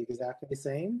 Germany, exactly the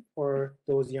same for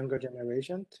those younger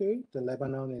generation too, the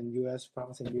Lebanon and US,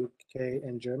 France and UK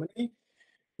and Germany.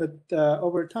 But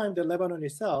over time, the Lebanon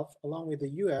itself, along with the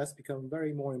US, become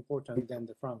very more important than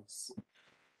the France.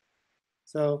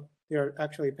 So they're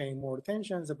actually paying more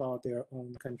attention about their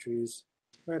own countries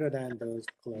rather than those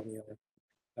colonial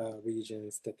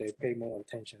regions that they pay more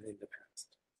attention in the past.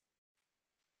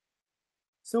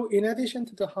 So in addition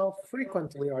to how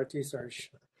frequently artists are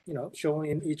shown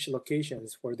in each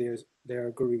locations for their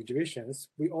group exhibitions,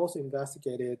 we also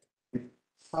investigated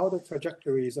how the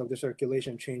trajectories of the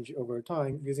circulation change over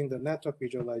time using the network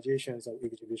visualizations of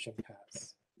exhibition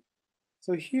paths.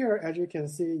 So here, as you can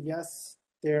see, yes,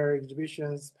 their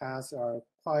exhibitions paths are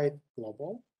quite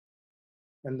global.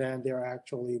 And then they're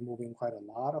actually moving quite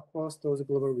a lot across those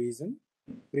global regions.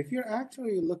 But if you're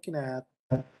actually looking at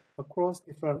across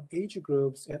different age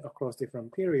groups and across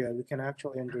different periods, we can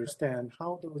actually understand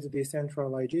how those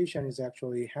decentralization is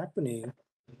actually happening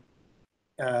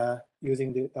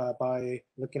using by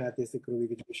looking at this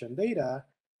group exhibition data.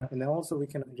 And then also we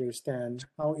can understand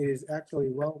how it is actually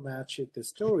well matched the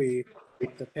story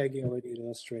that Peggy already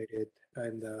illustrated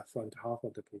in the front half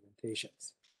of the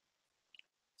presentations.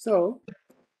 So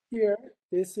here,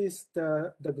 this is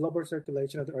the global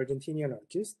circulation of the Argentinian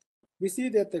artists. We see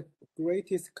that the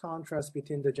greatest contrast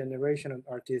between the generation of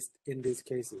artists in these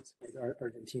cases is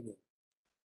Argentinian.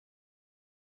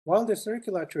 While the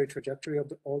circulatory trajectory of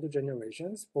the older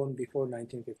generations born before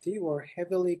 1950 were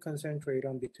heavily concentrated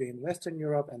on between Western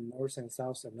Europe and North and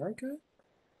South America,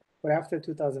 but after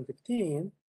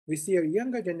 2015, we see a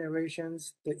younger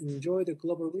generations that enjoy the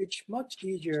global reach much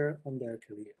easier on their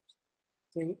careers.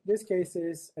 So in these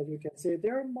cases, as you can see,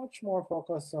 they're much more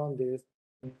focused on this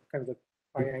kind of the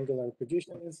triangular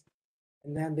positions,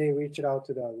 and then they reach it out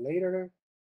to the later,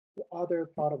 the other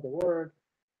part of the world.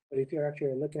 But if you're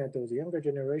actually looking at those younger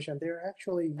generation, they're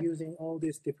actually using all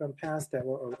these different paths that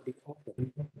were already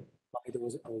open by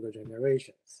those older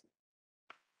generations.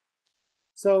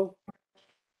 So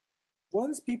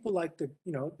once people like the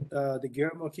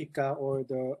Guillermo Kika or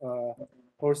the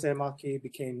Jorge Maki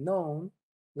became known,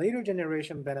 later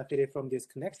generation benefited from this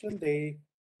connection they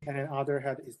and another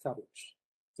had established.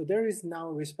 So there is now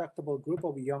a respectable group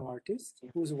of young artists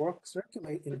whose work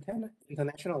circulate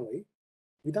internationally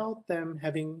without them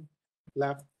having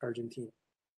left Argentina.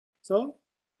 So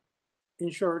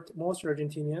in short, most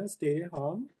Argentinians stay at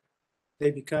home.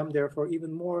 They become therefore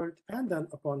even more dependent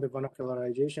upon the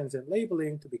vernacularizations and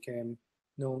labeling to become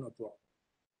known abroad.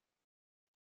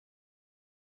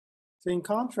 So in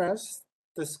contrast,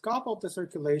 the scope of the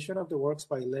circulation of the works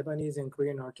by Lebanese and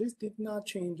Korean artists did not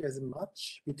change as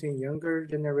much between younger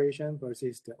generation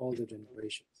versus the older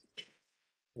generations.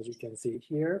 As you can see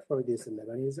here for this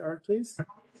Lebanese artist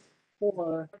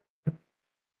or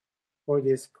for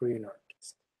this Korean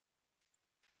artist.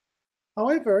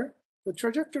 However, the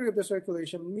trajectory of the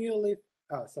circulation merely,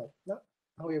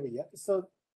 So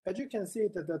as you can see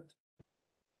that the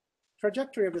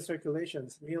trajectory of the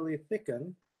circulations merely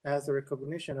thicken as the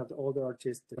recognition of the older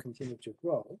artists continue to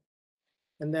grow.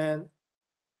 And then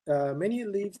many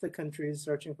leave the country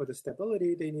searching for the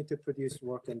stability they need to produce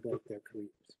work and build their careers.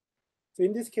 So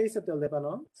in this case of the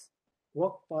Lebanon,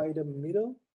 work by the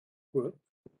middle group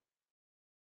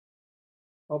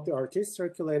of the artists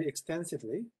circulated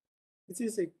extensively. This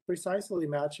is precisely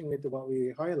matching with what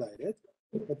we highlighted,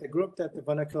 but the group that the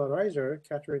vernacularizer,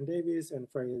 Catherine Davis and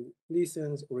Freya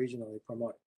Leesons originally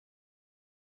promoted.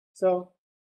 So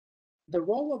the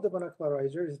role of the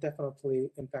vernacularizer is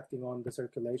definitely impacting on the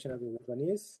circulation of the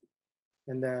Lebanese,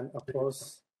 and then of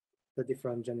course the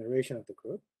different generation of the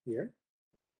group here.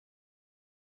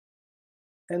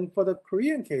 And for the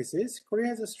Korean cases, Korea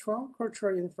has a strong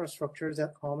cultural infrastructures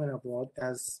at home and abroad,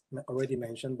 as already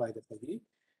mentioned by the Peggy.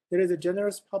 There is a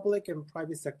generous public and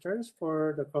private sectors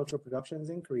for the cultural productions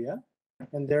in Korea,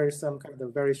 and there is some kind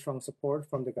of very strong support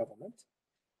from the government.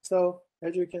 So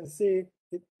as you can see,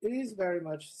 it is very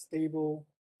much stable,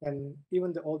 and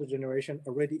even the older generation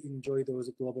already enjoy those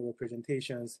global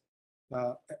representations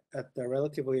at the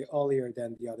relatively earlier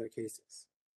than the other cases.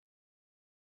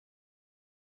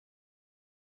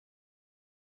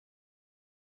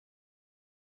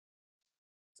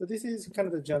 So this is kind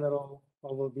of the general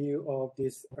overview of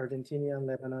this Argentinian,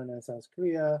 Lebanon, and South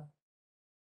Korea.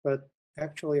 But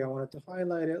actually, I wanted to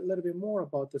highlight a little bit more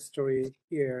about the story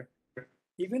here.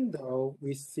 Even though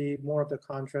we see more of the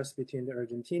contrast between the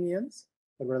Argentinians,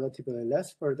 but relatively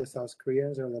less for the South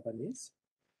Koreans or Lebanese,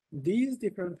 these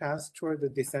different paths toward the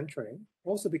decentering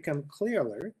also become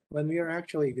clearer when we are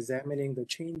actually examining the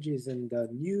changes in the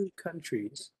new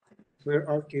countries where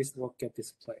artists' work get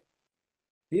displayed.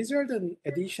 These are the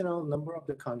additional number of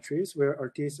the countries where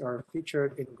artists are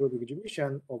featured in group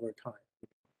exhibition over time.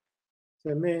 So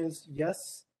it means,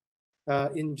 yes,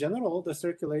 in general, the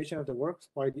circulation of the works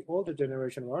by the older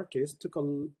generation of artists took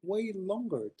way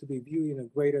longer to be viewed in a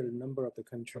greater number of the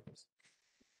countries,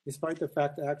 despite the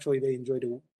fact that actually they enjoyed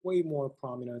a way more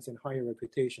prominence and higher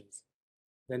reputations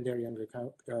than their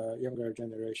younger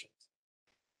generations.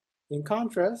 In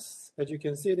contrast, as you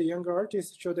can see, the younger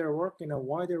artists show their work in a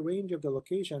wider range of the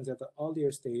locations at the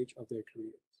earlier stage of their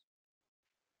careers.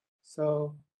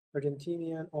 So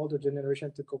Argentinian older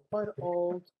generation took quite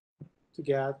old to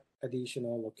get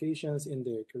additional locations in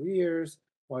their careers,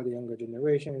 while the younger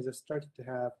generation is starting to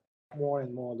have more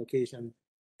and more locations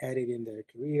added in their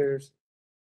careers.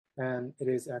 And it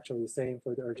is actually the same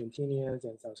for the Argentinians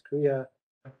and South Korea.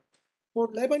 For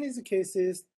Lebanese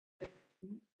cases,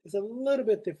 it's a little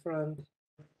bit different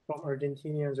from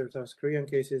Argentinians or South Korean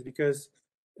cases because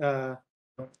the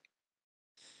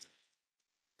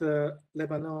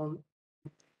Lebanon,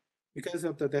 because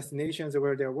of the destinations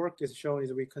where their work is shown,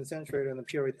 is we concentrate on the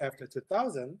period after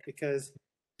 2000 because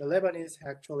the Lebanese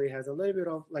actually has a little bit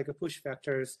of like a push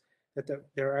factors that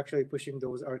they're actually pushing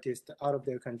those artists out of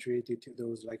their country due to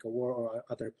those like a war or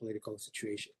other political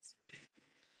situations.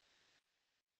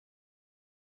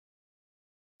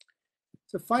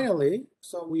 So finally,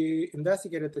 we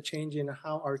investigated the change in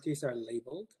how artists are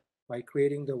labeled by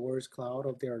creating the words cloud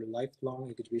of their lifelong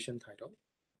exhibition title.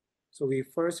 So we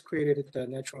first created the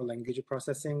natural language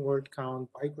processing word count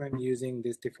bigram using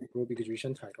this different group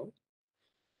exhibition title.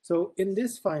 So in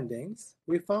these findings,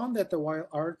 we found that while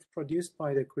art produced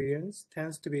by the Koreans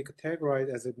tends to be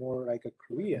categorized as a more like a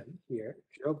Korean here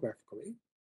geographically,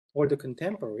 or the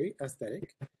contemporary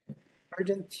aesthetic,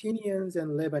 Argentinians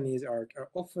and Lebanese art are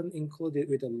often included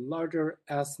with a larger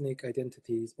ethnic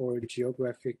identities or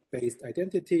geographic-based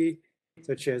identity,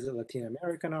 such as Latin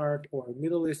American art or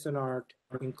Middle Eastern art,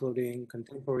 including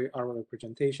contemporary art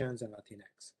representations and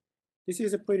Latinx. This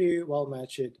is a pretty well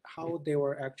matched how they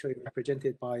were actually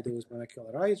represented by those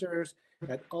vernacularizers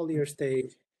at earlier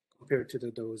stage compared to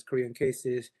those Korean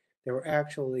cases. They were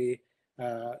actually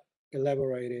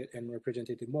elaborated and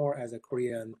represented more as a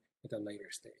Korean at a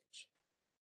later stage.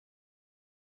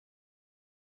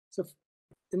 So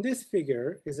in this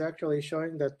figure is actually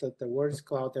showing that the words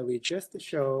cloud that we just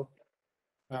show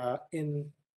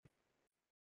in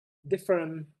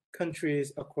different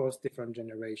countries across different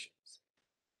generations.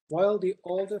 While the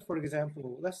older, for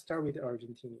example, let's start with the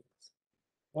Argentinians.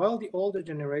 While the older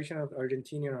generation of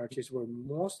Argentinian artists were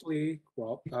mostly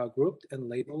grouped and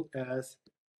labeled as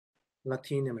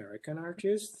Latin American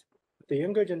artists, the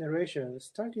younger generation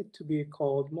started to be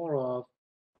called more of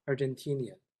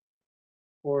Argentinian,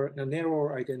 or the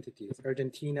narrower identities,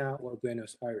 Argentina or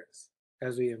Buenos Aires,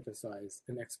 as we emphasized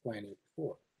and explained it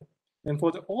before. And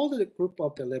for the older group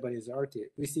of the Lebanese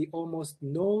artists, we see almost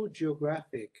no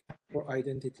geographic or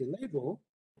identity label.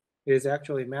 It is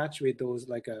actually matched with those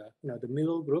like the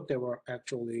middle group that were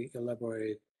actually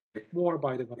elaborated more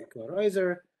by the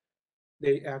vernacularizer.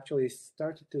 They actually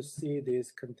started to see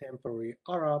this contemporary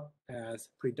Arab as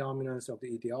predominance of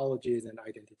the ideologies and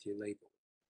identity label.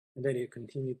 And then it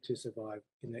continued to survive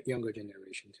in the younger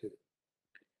generation too.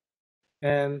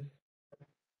 And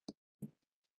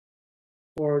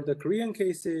for the Korean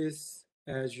cases,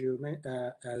 as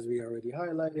we already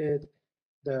highlighted,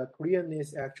 the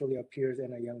Koreanness actually appears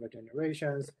in the younger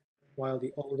generations, while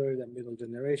the older and middle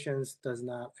generations does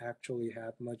not actually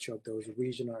have much of those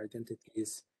regional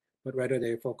identities, but rather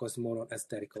they focus more on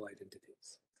aesthetical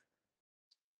identities.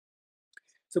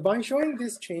 So by showing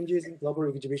these changes in global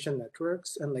exhibition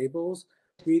networks and labels,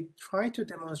 we try to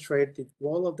demonstrate the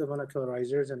role of the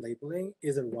vernacularizers and labeling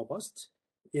is robust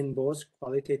in both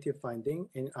qualitative finding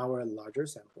in our larger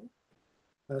sample.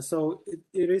 So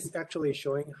it is actually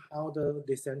showing how the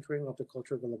decentering of the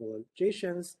cultural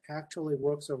globalizations actually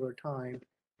works over time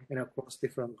and across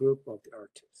different group of the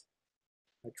artists.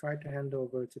 I try to hand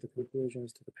over to the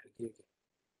conclusions to the Peggy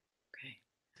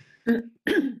again.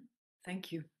 Okay.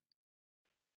 Thank you.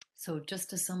 So just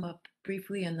to sum up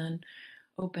briefly and then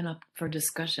open up for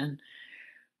discussion.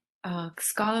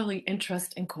 Scholarly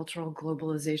interest in cultural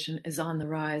globalization is on the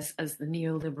rise as the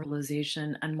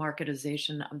neoliberalization and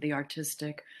marketization of the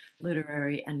artistic,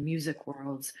 literary, and music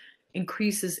worlds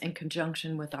increases in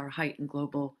conjunction with our heightened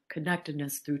global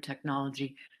connectedness through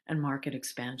technology and market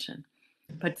expansion.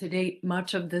 But to date,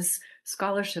 much of this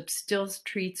scholarship still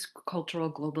treats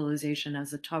cultural globalization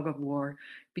as a tug of war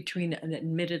between an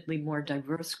admittedly more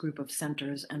diverse group of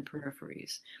centers and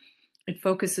peripheries. It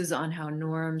focuses on how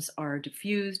norms are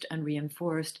diffused and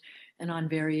reinforced and on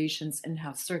variations in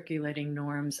how circulating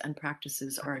norms and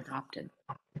practices are adopted.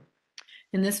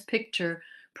 In this picture,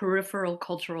 peripheral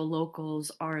cultural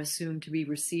locals are assumed to be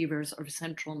receivers of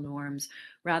central norms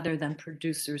rather than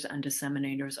producers and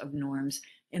disseminators of norms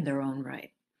in their own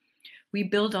right. We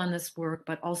build on this work,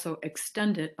 but also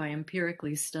extend it by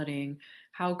empirically studying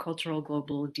how cultural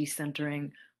global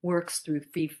decentering works through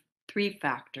three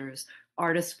factors: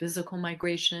 artist physical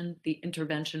migration, the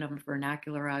intervention of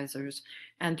vernacularizers,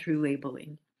 and through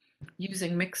labeling.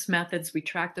 Using mixed methods, we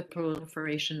track the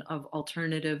proliferation of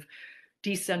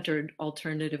decentered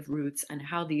alternative routes and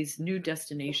how these new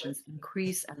destinations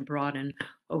increase and broaden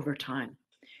over time.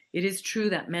 It is true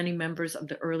that many members of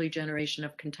the early generation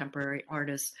of contemporary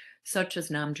artists, such as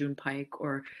Namjoon Paik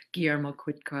or Guillermo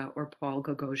Cuitca or Paul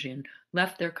Gagosian,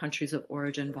 left their countries of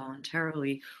origin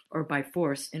voluntarily or by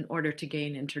force in order to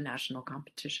gain international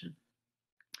competition.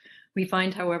 We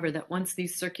find, however, that once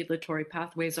these circulatory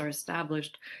pathways are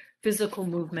established, physical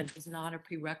movement is not a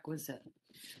prerequisite.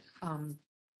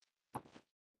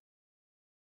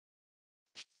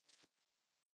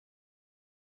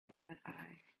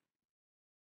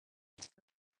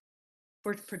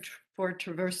 For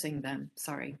traversing them,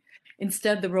 sorry.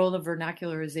 Instead, the role of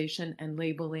vernacularization and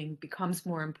labeling becomes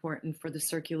more important for the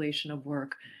circulation of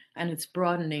work and its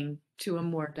broadening to a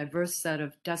more diverse set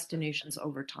of destinations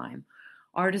over time.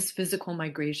 Artists' physical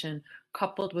migration,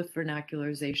 coupled with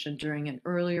vernacularization during an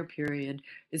earlier period,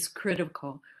 is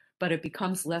critical, but it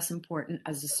becomes less important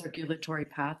as circulatory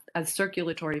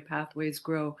pathways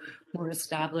grow more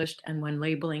established and when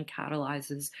labeling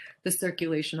catalyzes the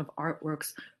circulation of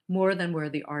artworks more than where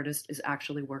the artist is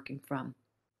actually working from.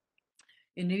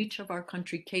 In each of our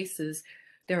country cases,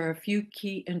 there are a few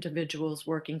key individuals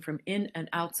working from in and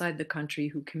outside the country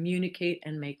who communicate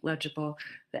and make legible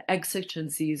the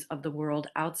exigencies of the world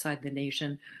outside the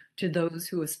nation to those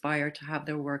who aspire to have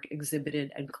their work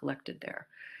exhibited and collected there.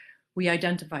 We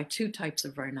identify two types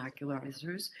of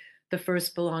vernacularizers. The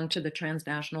first belong to the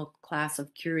transnational class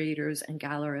of curators and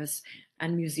gallerists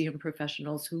and museum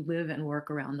professionals who live and work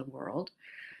around the world.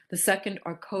 The second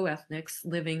are co-ethnics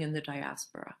living in the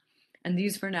diaspora. And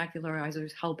these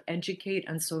vernacularizers help educate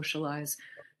and socialize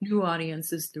new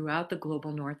audiences throughout the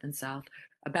global North and South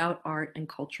about art and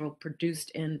culture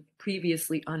produced in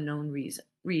previously unknown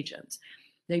regions.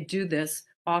 They do this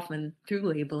often through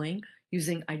labeling,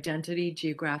 using identity,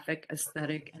 geographic,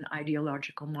 aesthetic, and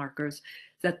ideological markers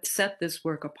that set this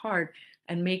work apart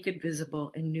and make it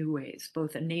visible in new ways,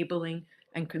 both enabling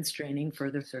and constraining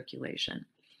further circulation.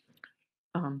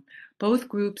 Both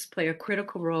groups play a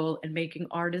critical role in making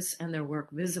artists and their work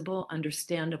visible,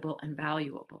 understandable, and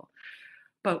valuable.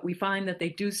 But we find that they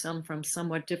do so from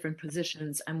somewhat different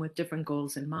positions and with different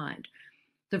goals in mind.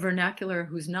 The vernacular,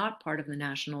 who's not part of the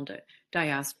national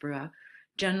diaspora,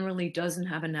 generally doesn't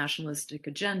have a nationalistic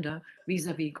agenda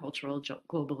vis-a-vis cultural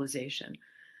globalization.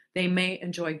 They may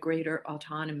enjoy greater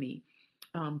autonomy,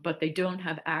 but they don't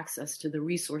have access to the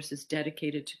resources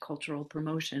dedicated to cultural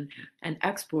promotion and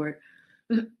export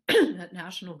that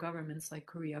national governments like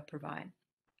Korea provide.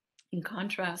 In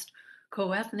contrast,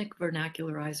 co-ethnic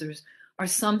vernacularizers are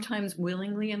sometimes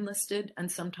willingly enlisted and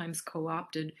sometimes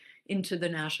co-opted into the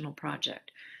national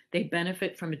project. They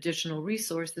benefit from additional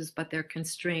resources, but they're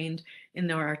constrained in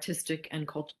their artistic and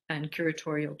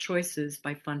curatorial choices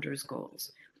by funders'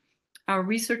 goals. Our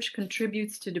research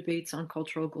contributes to debates on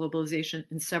cultural globalization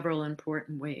in several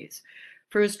important ways.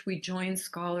 First, we join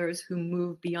scholars who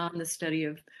move beyond the study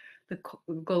of the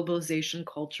globalization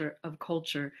of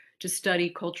culture to study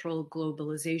cultural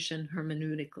globalization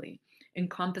hermeneutically,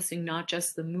 encompassing not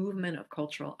just the movement of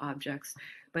cultural objects,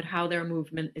 but how their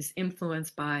movement is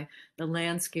influenced by the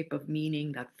landscape of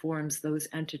meaning that forms those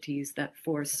entities that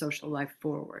force social life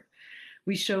forward.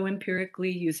 We show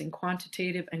empirically, using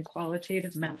quantitative and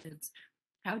qualitative methods,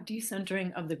 how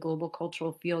decentering of the global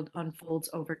cultural field unfolds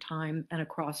over time and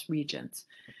across regions.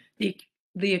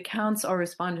 The accounts our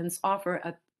respondents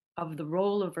offer of the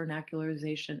role of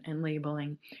vernacularization and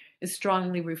labeling is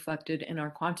strongly reflected in our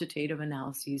quantitative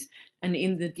analyses and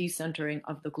in the decentering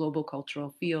of the global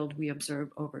cultural field we observe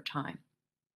over time.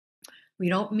 We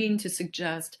don't mean to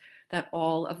suggest that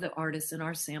all of the artists in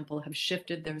our sample have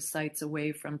shifted their sights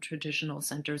away from traditional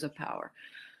centers of power.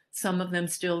 Some of them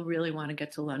still really want to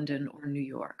get to London or New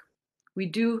York. We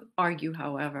do argue,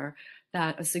 however,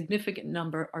 that a significant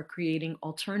number are creating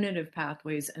alternative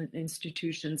pathways and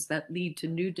institutions that lead to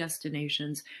new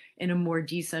destinations in a more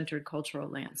decentered cultural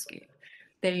landscape.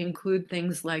 They include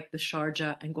things like the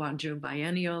Sharjah and Gwangju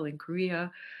Biennial in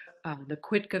Korea, the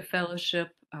Cuitca Fellowship,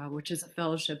 which is a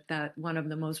fellowship that one of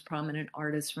the most prominent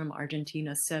artists from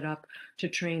Argentina set up to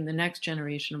train the next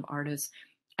generation of artists,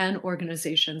 and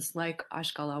organizations like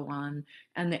Ashkalawan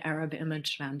and the Arab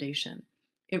Image Foundation.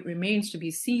 It remains to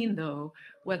be seen, though,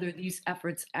 whether these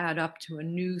efforts add up to a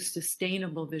new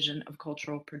sustainable vision of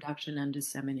cultural production and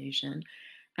dissemination,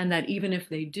 and that even if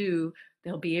they do,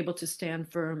 they'll be able to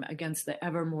stand firm against the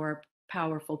ever more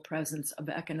powerful presence of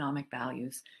economic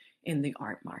values in the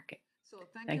art market. So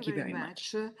Thank you very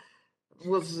much.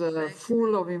 Was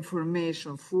full of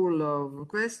information, full of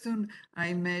questions. I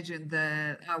imagine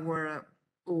that our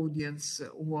audience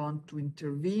want to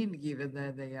intervene, given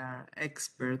that they are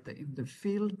expert in the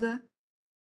field.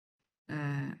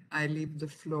 I leave the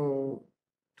floor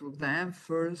to them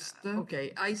first.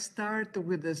 Okay, I start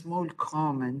with a small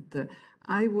comment.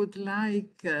 I would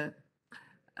like that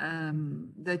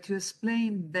you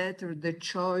explain better the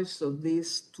choice of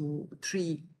these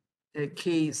three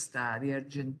case studies,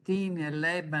 Argentina,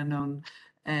 Lebanon,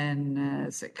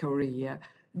 and Korea,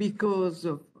 because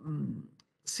of,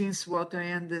 since what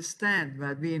I understand,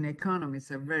 but being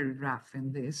economists are very rough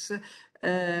in this,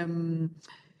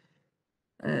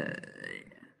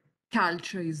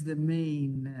 culture is the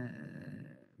main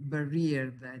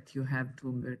barrier that you have to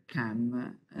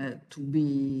overcome to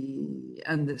be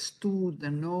understood,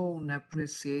 known,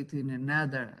 appreciated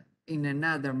in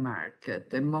another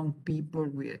market among people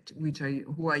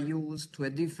who are used to a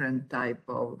different type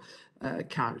of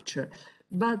culture.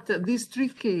 But these three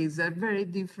cases are very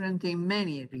different in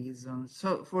many reasons.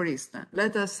 So, for instance,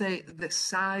 let us say the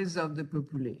size of the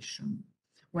population.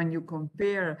 When you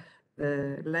compare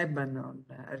Lebanon,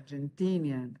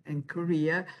 Argentina, and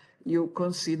Korea, you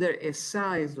consider a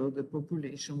size of the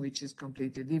population which is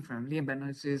completely different. Lebanon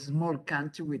is a small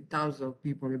country with thousands of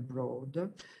people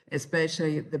abroad,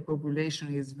 especially the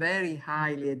population is very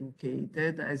highly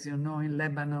educated. As you know, in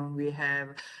Lebanon, we have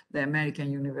the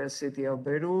American University of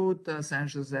Beirut, San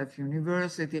Joseph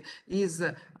University is,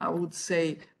 I would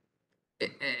say,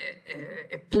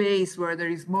 a place where there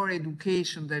is more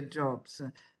education than jobs,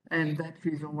 and that's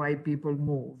the reason why people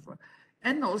move.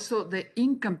 And also the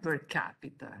income per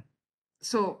capita.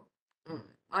 So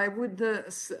I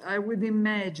would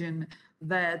imagine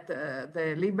that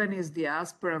the Lebanese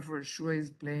diaspora for sure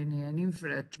is playing an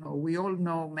influence. We all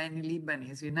know many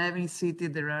Lebanese. In every city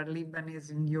there are Lebanese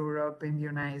in Europe, in the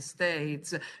United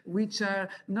States, which are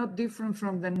not different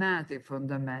from the native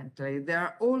fundamentally. They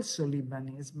are also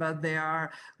Lebanese, but they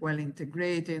are well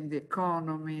integrated in the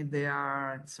economy, they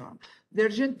are and so on. The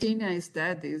Argentina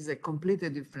instead is a completely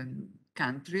different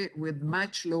country with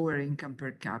much lower income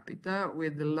per capita,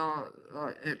 with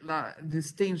a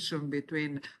distinction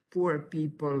between poor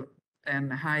people and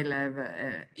high level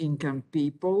income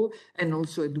people, and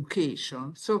also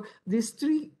education. So these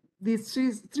three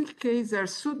cases are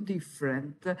so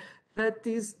different that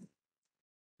is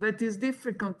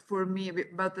difficult for me.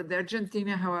 But the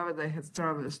Argentina, however, they have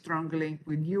a strong link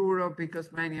with Europe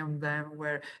because many of them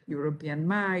were European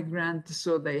migrants,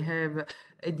 so they have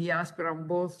a diaspora on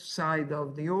both sides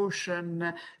of the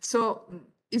ocean. So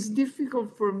it's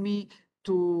difficult for me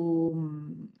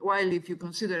to, while if you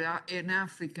consider an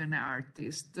African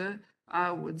artist,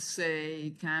 I would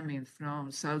say coming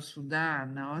from South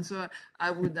Sudan, also I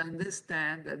would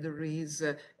understand that there is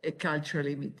a cultural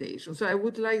limitation. So I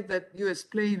would like that you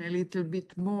explain a little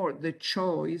bit more the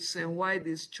choice and why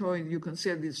this choice, you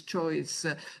consider this choice.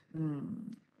 I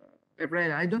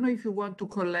don't know if you want to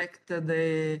collect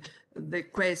the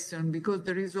question, because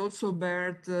there is also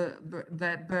Bert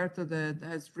that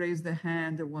has raised the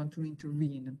hand and want to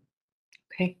intervene.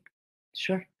 Okay,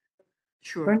 sure.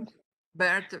 Sure.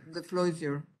 Bert, the floor is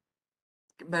yours.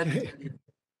 Okay.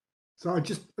 So I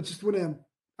just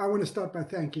want to start by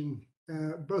thanking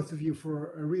both of you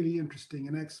for a really interesting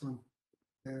and excellent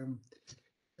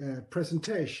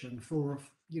presentation, for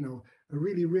a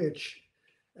really rich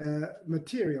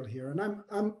material here. And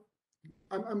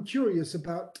I'm curious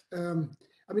about.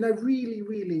 I mean, I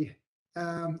really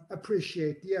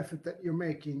appreciate the effort that you're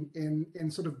making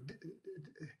in sort of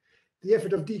the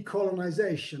effort of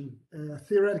decolonization,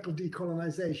 theoretical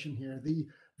decolonization here, the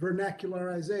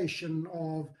vernacularization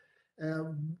of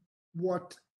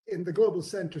what in the global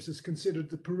centers is considered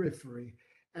the periphery,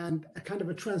 and a kind of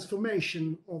a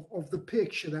transformation of the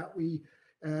picture that we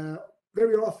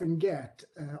very often get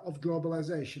of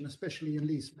globalization, especially in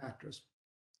these matters.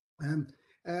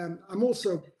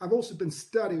 I've also been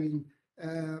studying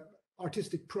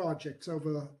artistic projects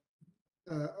over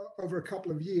a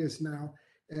couple of years now.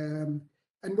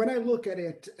 And when I look at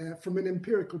it from an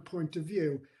empirical point of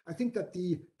view, I think that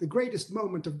the greatest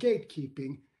moment of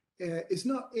gatekeeping is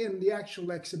not in the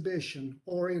actual exhibition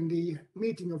or in the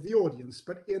meeting of the audience,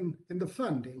 but in the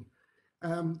funding.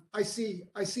 I see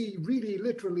really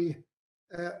literally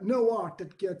no art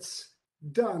that gets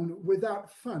done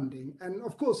without funding. And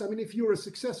of course, I mean, if you're a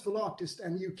successful artist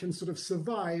and you can sort of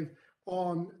survive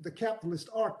on the capitalist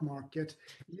art market,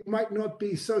 you might not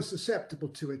be so susceptible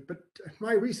to it. But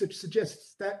my research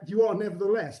suggests that you are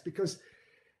nevertheless, because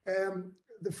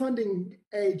the funding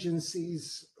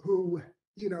agencies who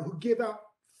give out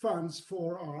funds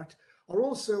for art are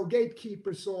also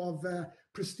gatekeepers of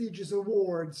prestigious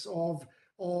awards,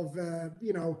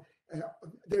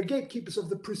 they're gatekeepers of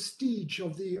the prestige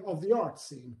of the art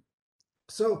scene.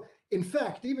 So in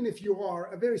fact, even if you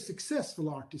are a very successful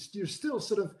artist, you're still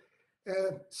sort of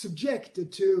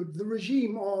subjected to the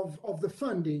regime of the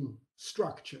funding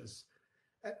structures.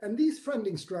 And these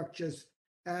funding structures,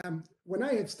 when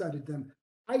I have studied them,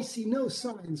 I see no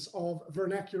signs of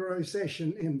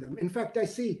vernacularization in them. In fact, I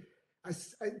see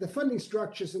the funding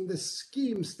structures and the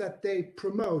schemes that they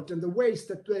promote and the ways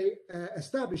that they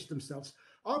establish themselves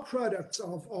are products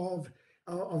of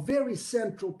very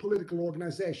central political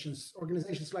organizations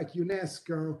like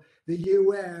UNESCO, the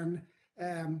UN,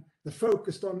 the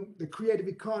focused on the creative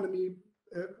economy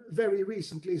very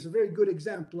recently is a very good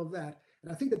example of that.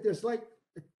 And I think that there's like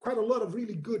quite a lot of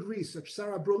really good research.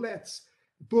 Sarah Brulet's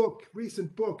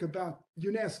recent book about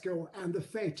UNESCO and the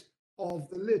fate of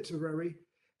the literary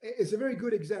is a very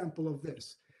good example of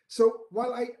this. So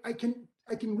while I can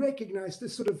recognize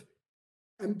this sort of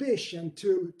ambition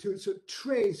to sort of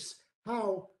trace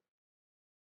how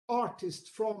artists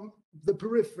from the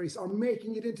peripheries are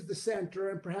making it into the center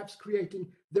and perhaps creating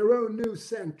their own new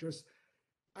centers,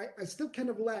 I still kind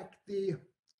of lack the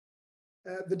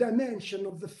dimension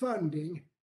of the funding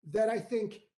that I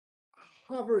think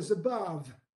hovers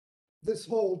above this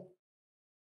whole,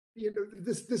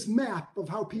 this map of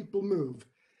how people move.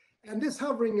 And this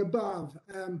hovering above,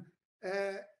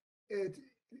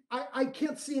 I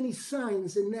can't see any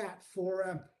signs in that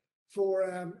for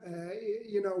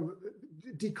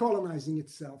decolonizing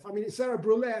itself. I mean, Sarah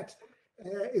Brulet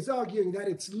is arguing that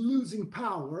it's losing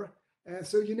power.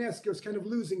 So UNESCO is kind of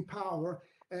losing power.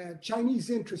 Chinese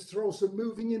interests are also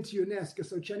moving into UNESCO.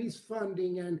 So Chinese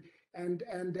funding and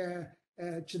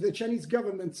the Chinese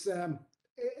government's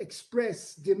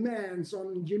express demands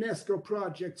on UNESCO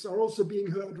projects are also being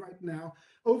heard right now.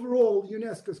 Overall,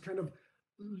 UNESCO is kind of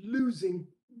losing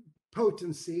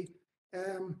potency,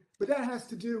 but that has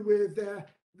to do with the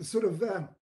sort of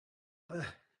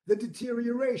the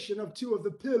deterioration of two of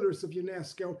the pillars of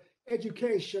UNESCO: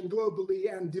 education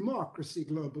globally and democracy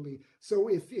globally. So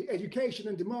if education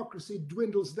and democracy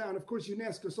dwindles down, of course,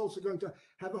 UNESCO is also going to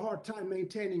have a hard time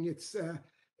maintaining its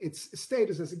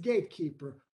status as a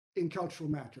gatekeeper in cultural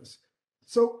matters.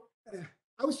 So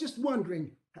I was just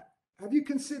wondering, have you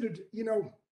considered,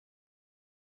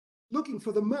 looking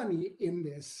for the money in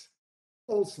this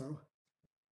also?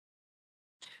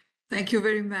 Thank you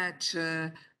very much,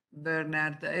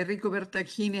 Bernard. Enrico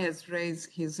Bertacchini has raised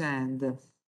his hand.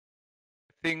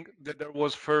 I think that there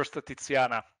was first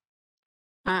Tiziana.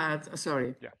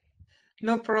 Sorry. Yeah.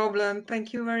 No problem.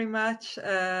 Thank you very much.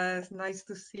 It's nice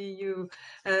to see you,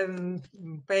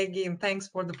 Peggy, and thanks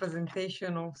for the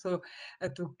presentation also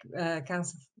to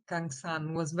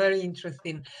Kangsan. Was very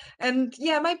interesting. And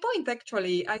yeah, my point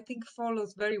actually, I think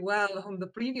follows very well on the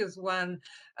previous one.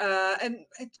 And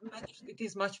it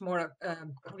is much more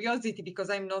curiosity because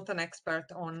I'm not an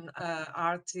expert on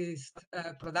artist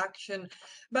production.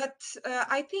 But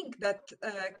I think that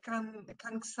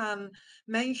Kangsan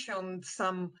mentioned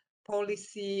some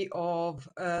policy of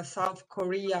South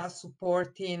Korea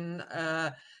supporting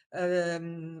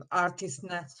artist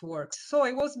networks. So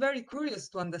I was very curious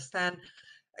to understand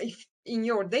if in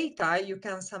your data you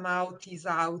can somehow tease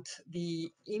out the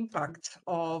impact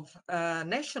of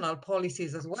national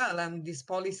policies as well, and these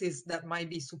policies that might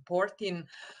be supporting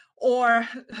or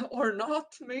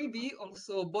not, maybe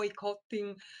also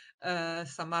boycotting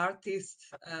some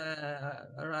artists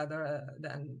rather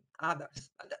than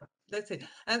others. That's it.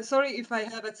 And sorry if I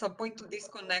have at some point to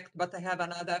disconnect, but I have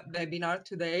another webinar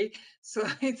today. So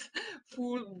it's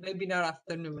full webinar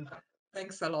afternoon.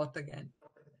 Thanks a lot again.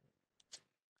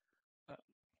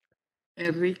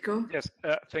 Enrico? Yes,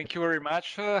 thank you very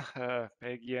much,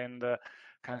 Peggy and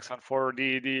Kangsan, for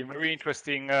the very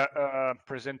interesting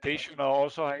presentation.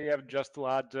 Also, I have just to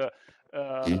add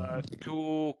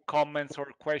two comments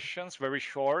or questions, very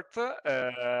short.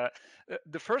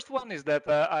 The first one is that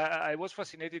I was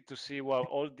fascinated to see, well,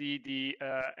 all the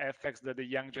effects that the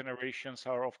young generations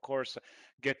are, of course,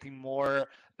 getting more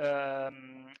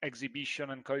exhibition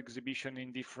and co-exhibition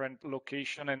in different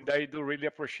locations, and I do really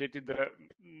appreciate the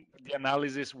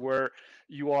analysis where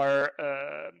you are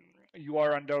you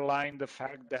are underlying the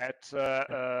fact that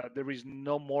there is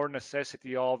no more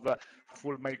necessity of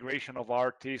full migration of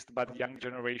artists, but young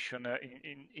generation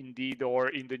indeed, or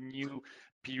in the new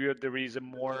period there is a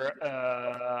more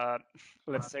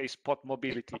let's say spot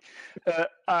mobility.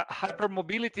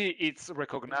 Hypermobility, it's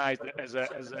recognized as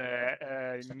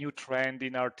a new trend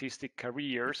in artistic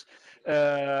careers.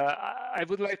 I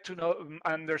would like to know,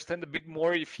 understand a bit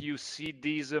more if you see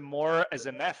these more as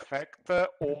an effect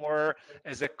or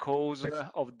as a cause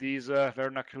of this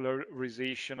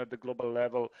vernacularization at the global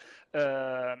level.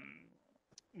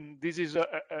 This is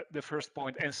the first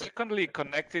point. And secondly,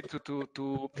 connected to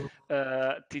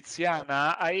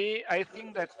Tiziana, I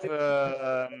think that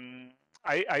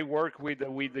I work with the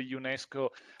UNESCO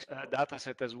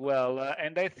dataset as well,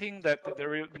 and I think that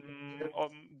there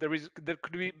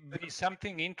could be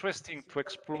something interesting to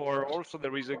explore. Also,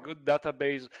 there is a good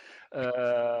database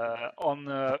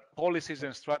on policies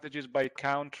and strategies by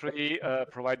country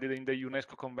provided in the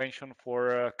UNESCO Convention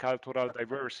for Cultural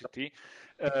Diversity,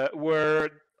 where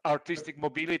artistic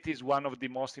mobility is one of the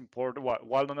most important,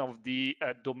 one of the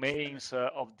domains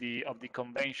of the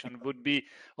convention. Would be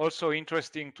also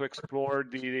interesting to explore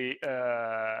the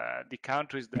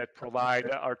countries that provide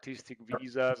artistic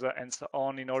visas and so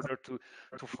on, in order to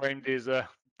frame this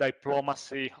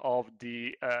diplomacy of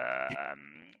the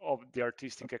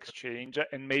artistic exchange,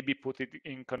 and maybe put it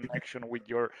in connection with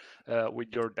your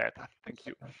data. Thank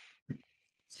you.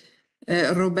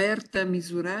 Roberta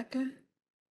Misuraka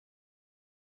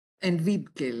and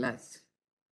Wiebke last.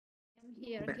 I'm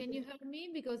here. Can you help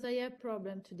me? Because I have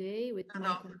problem today with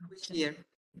my connection. Here.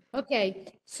 Okay,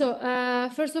 so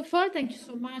first of all, thank you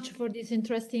so much for this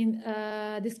interesting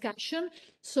discussion.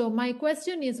 So my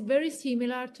question is very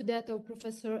similar to that of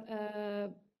Professor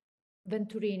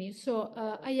Venturini. So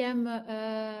I am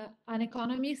an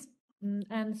economist,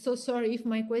 and so sorry if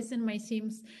my question might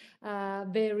seem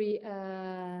very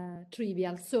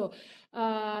trivial. So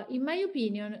in my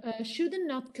opinion, should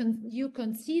not you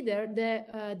consider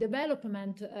the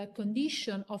development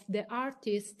condition of the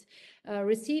artist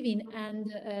receiving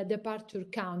and departure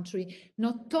country,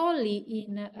 not only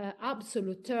in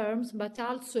absolute terms, but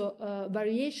also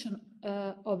variation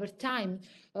over time,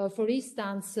 for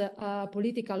instance,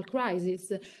 political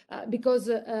crisis, because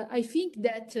I think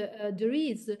that there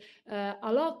is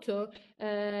a lot of,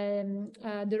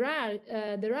 there are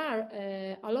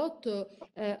a lot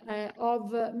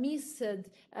of missed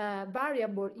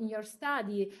variable in your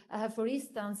study, for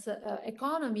instance,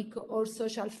 economic or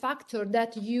social factor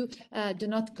that you do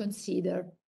not consider.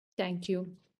 Thank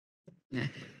you.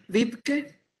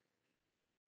 Wiebke?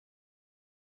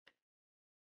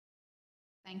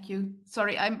 Thank you.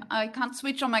 Sorry, I can't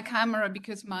switch on my camera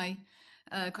because my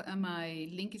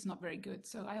link is not very good.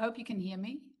 So I hope you can hear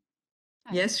me.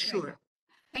 Yes, sure.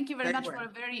 Thank you very much for a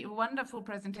very wonderful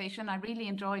presentation. I really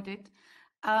enjoyed it.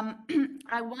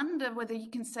 I wonder whether you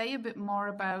can say a bit more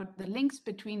about the links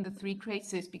between the three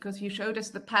cases, because you showed us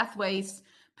the pathways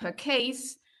per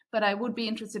case, but I would be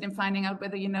interested in finding out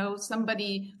whether, you know,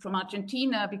 somebody from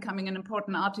Argentina becoming an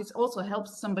important artist also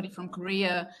helps somebody from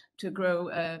Korea to grow,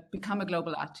 become a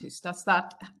global artist.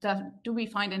 Do we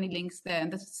find any links there?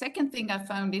 And the second thing I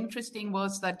found interesting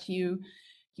was that you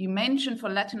mentioned for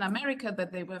Latin America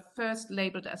that they were first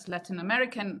labeled as Latin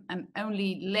American and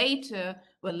only later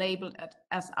were labeled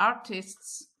as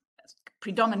artists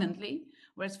predominantly.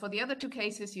 Whereas for the other two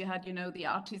cases, you had, you know, the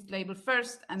artist label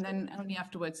first and then only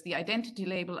afterwards the identity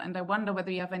label. And I wonder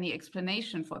whether you have any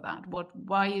explanation for that.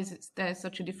 Why is there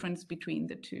such a difference between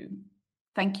the two?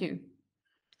 Thank you.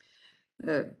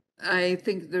 I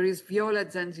think there is Viola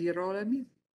Zanzirolami.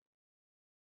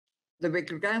 The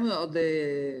background of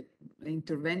the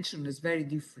intervention is very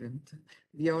different.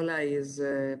 Viola is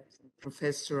a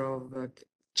professor of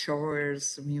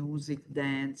chores, music,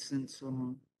 dance, and so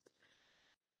on.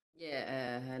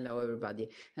 Yeah, hello everybody.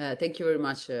 Thank you very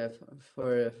much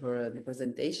for the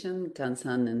presentation,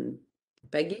 Kangsan and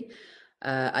Peggy.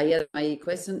 My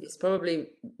question is probably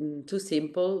too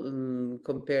simple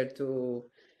compared to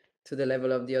the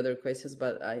level of the other questions,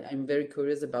 but I'm very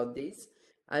curious about this.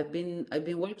 I've been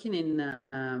working in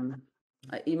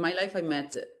my life. I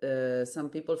met some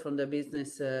people from the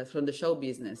business, from the show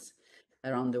business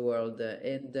around the world,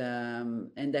 and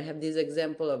I have this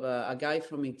example of a guy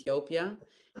from Ethiopia.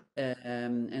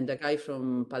 And a guy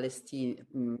from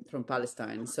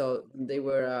Palestine. So they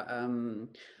were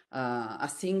a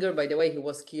singer. By the way, he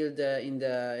was killed in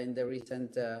the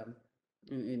recent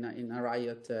in a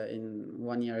riot in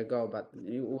 1 year ago. But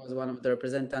he was one of the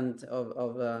representatives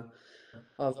of a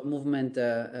movement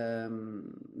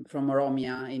from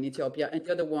Oromia in Ethiopia, and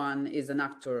the other one is an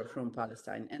actor from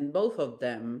Palestine. And both of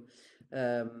them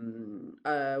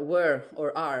were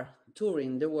or are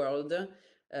touring the world,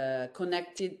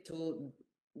 connected to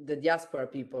the diaspora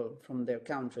people from their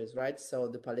countries, right? So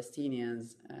the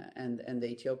Palestinians and the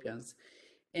Ethiopians.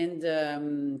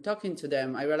 And talking to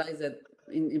them, I realized that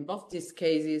in both these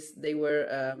cases, they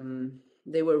were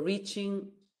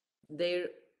reaching their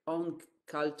own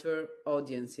culture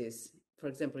audiences. For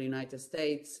example, United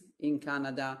States, in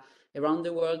Canada, around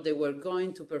the world, they were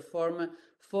going to perform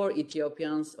for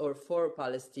Ethiopians or for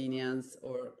Palestinians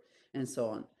and so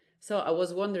on. So I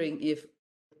was wondering if,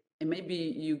 and maybe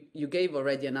you gave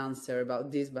already an answer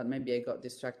about this, but maybe I got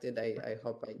distracted. I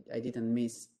hope I didn't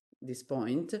miss this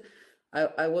point.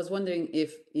 I was wondering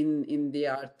if in the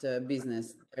art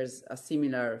business, there's a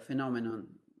similar phenomenon.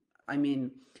 I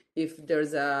mean, if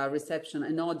there's a reception,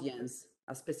 an audience,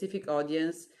 a specific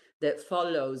audience that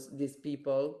follows these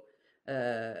people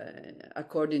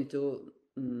according to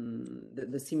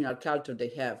the similar culture they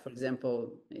have. For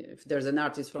example, if there's an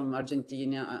artist from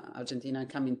Argentina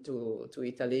coming to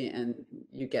Italy, and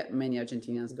you get many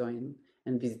Argentinians going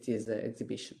and visit his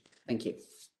exhibition. Thank you.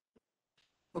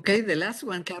 Okay, the last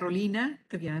one, Carolina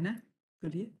Triana.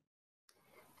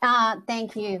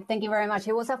 Thank you. Thank you very much.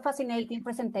 It was a fascinating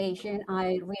presentation.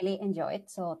 I really enjoyed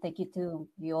it. So thank you to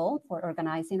you all for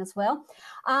organizing as well.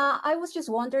 I was just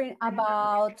wondering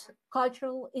about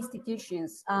cultural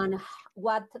institutions and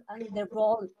what the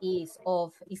role is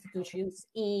of institutions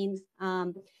in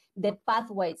the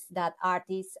pathways that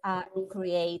artists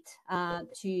create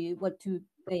to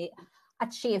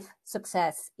achieve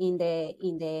success in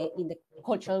the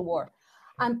cultural world.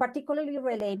 I'm particularly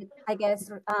related, I guess,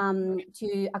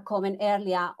 to a comment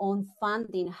earlier on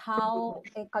funding, how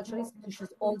cultural institutions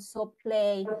also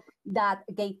play that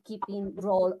gatekeeping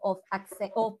role of access,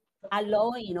 of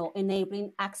allowing or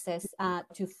enabling access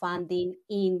to funding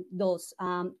in those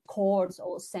cores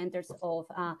or centers of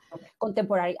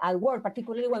contemporary art work,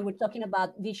 particularly when we're talking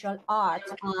about visual art.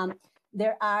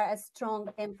 There are a strong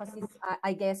emphasis,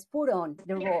 I guess, put on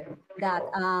the role that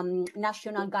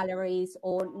national galleries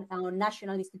or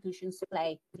national institutions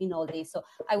play in all this. So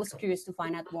I was curious to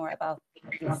find out more about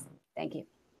this. Thank you.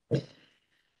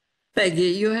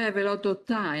 Peggy, you have a lot of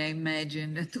time, I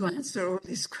imagine, to answer all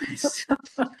these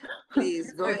questions.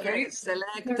 Please go ahead.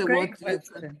 Select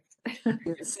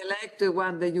select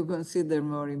one that you consider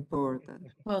more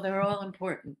important. Well, they're all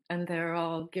important, and they're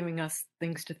all giving us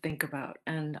things to think about.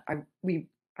 And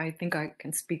I think I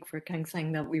can speak for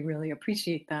Kangsan that we really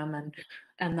appreciate them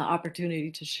and the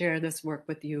opportunity to share this work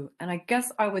with you. And I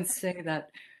guess I would say that,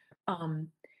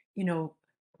 you know,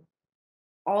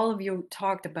 all of you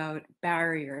talked about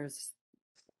barriers,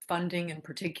 funding in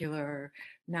particular,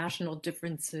 national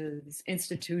differences,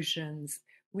 institutions.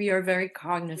 We are very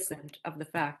cognizant of the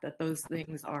fact that those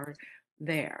things are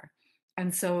there.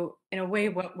 And so in a way,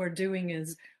 what we're doing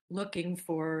is looking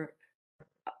for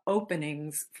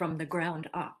openings from the ground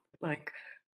up, like,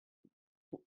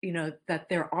 you know, that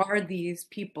there are these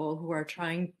people who are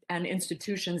trying, and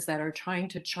institutions that are trying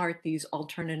to chart these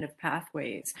alternative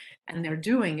pathways, and they're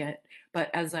doing it. But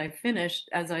as I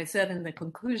said in the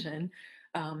conclusion,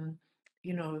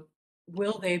 you know,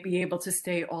 will they be able to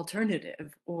stay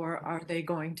alternative, or are they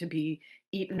going to be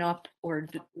eaten up or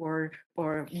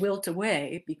wilt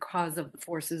away because of the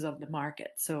forces of the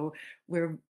market? So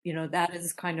we're, you know, that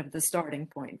is kind of the starting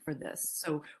point for this.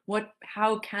 So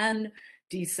how can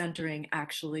decentering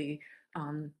actually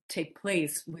take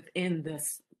place within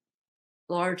this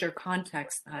larger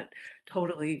context that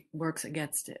totally works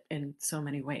against it in so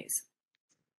many ways?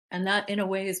 And that, in a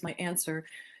way, is my answer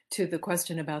to the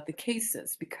question about the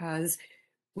cases, because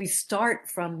we start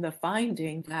from the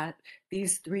finding that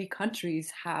these three countries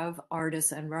have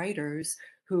artists and writers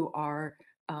who are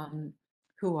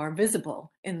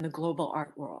visible in the global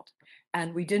art world.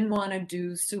 And we didn't want to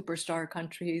do superstar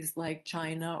countries like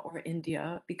China or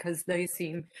India because they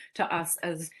seem to us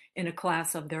as in a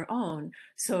class of their own.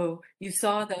 So you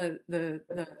saw the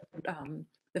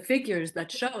figures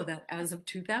that show that as of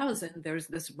 2000, there's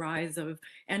this rise of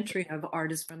entry of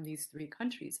artists from these three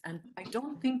countries. And I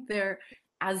don't think they're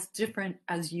as different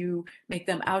as you make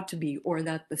them out to be, or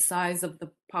that the size of the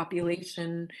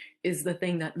population is the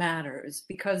thing that matters,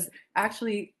 because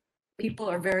actually people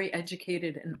are very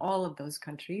educated in all of those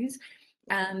countries,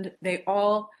 and they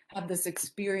all have this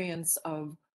experience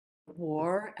of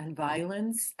war and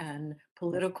violence and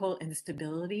political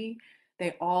instability.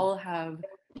 They all have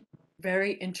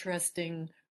very interesting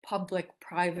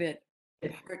public-private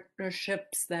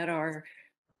partnerships that are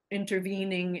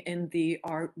intervening in the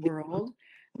art world,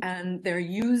 and they're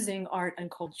using art and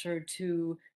culture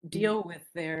to deal with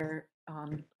their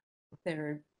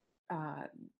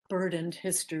burdened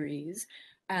histories.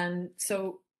 And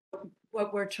so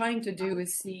what we're trying to do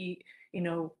is see,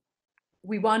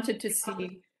 we wanted to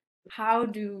see how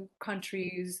do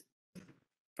countries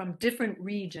from different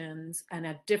regions and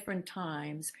at different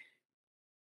times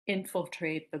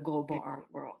infiltrate the global art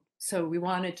world. So we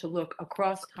wanted to look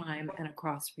across time and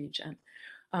across region.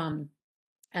 And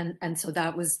so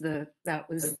that is the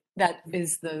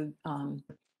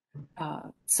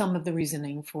some of the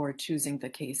reasoning for choosing the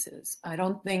cases. I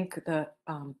don't think that,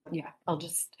 I'll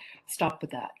just stop with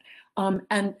that.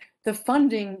 And the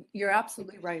funding, you're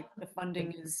absolutely right. The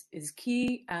funding is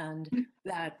key, and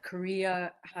that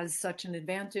Korea has such an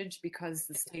advantage because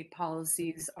the state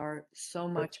policies are so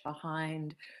much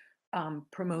behind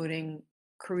promoting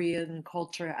Korean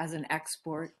culture as an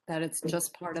export, that it's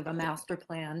just part of a master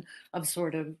plan of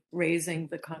sort of raising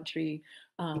the country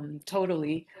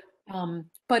totally.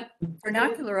 But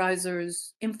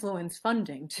vernacularizers influence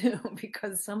funding too,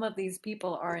 because some of these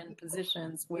people are in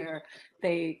positions where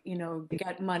they,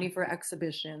 get money for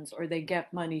exhibitions, or they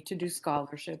get money to do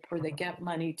scholarship, or they get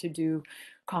money to do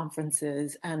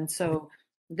conferences. And so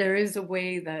there is a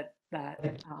way that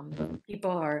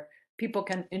people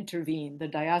can intervene, the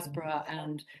diaspora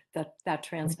and that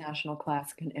transnational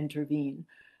class can intervene.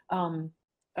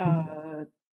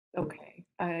 Okay,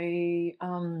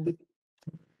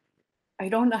 I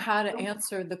don't know how to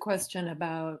answer the question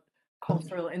about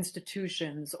cultural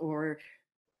institutions or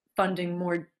funding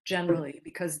more generally,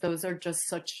 because those are just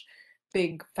such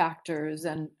big factors,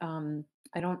 and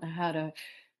I don't know how to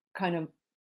kind of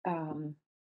I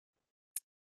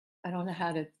don't know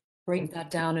how to break that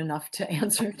down enough to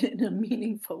answer it in a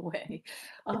meaningful way,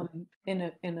 in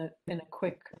a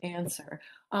quick answer.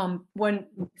 When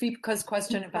Vika's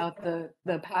question about the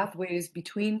pathways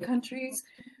between countries,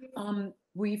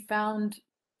 we found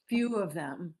few of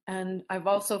them, and I've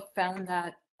also found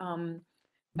that in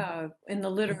the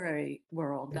literary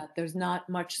world, that there's not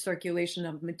much circulation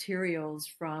of materials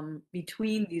from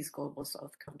between these global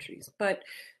South countries, but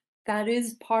that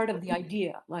is part of the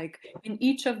idea. Like in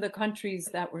each of the countries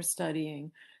that we're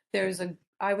studying,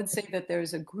 I would say that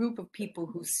there's a group of people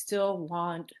who still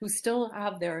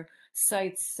have their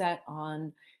sights set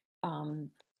on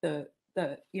the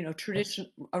tradition,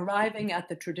 arriving at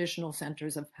the traditional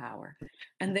centers of power.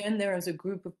 And then there is a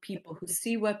group of people who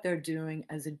see what they're doing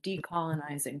as a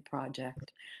decolonizing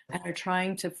project and are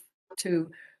trying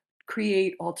to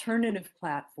create alternative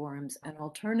platforms and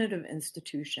alternative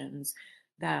institutions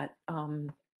that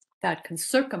can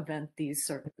circumvent these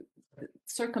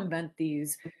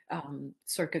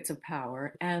circuits of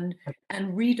power and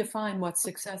redefine what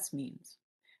success means.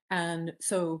 And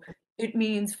so it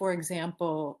means, for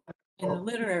example, in the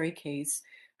literary case,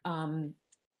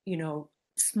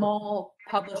 small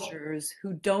publishers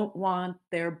who don't want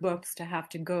their books to have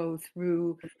to go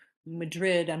through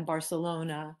Madrid and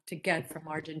Barcelona to get from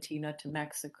Argentina to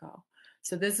Mexico.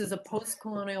 So this is a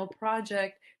post-colonial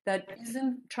project that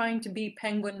isn't trying to be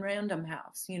Penguin Random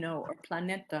House, or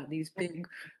Planeta, these big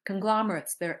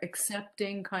conglomerates. They're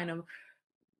accepting kind of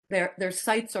their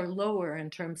sights are lower in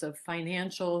terms of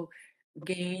financial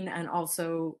gain and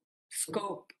also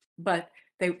scope, but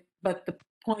the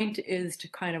point is to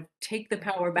kind of take the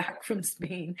power back from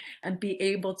Spain and be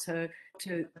able to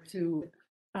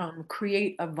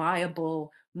create a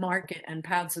viable market and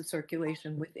paths of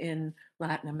circulation within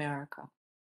Latin America.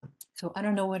 So I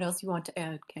don't know what else you want to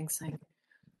add, Kangsan.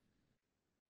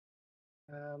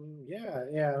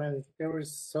 Yeah. I mean, there were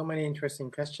so many interesting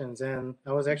questions, and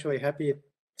I was actually happy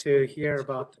to hear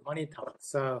about money talk.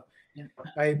 So yeah.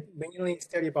 I mainly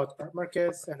study about art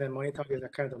markets, and then money talk is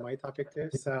kind of my topic too.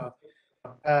 So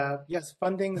yes,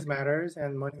 fundings matters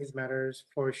and monies matters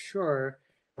for sure.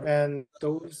 And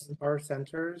those art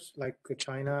centers like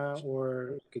China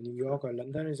or New York or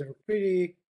London are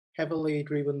pretty heavily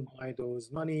driven by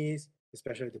those monies,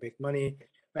 especially the big money.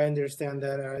 I understand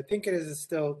that. I think it is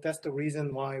still, that's the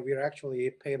reason why we're actually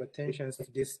paying attention to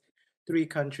these three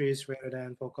countries rather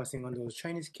than focusing on those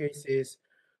Chinese cases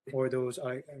or those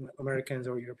Americans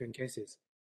or European cases.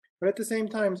 But at the same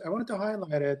time, I wanted to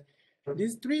highlight it.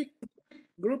 These three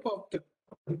group of the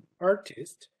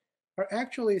artists are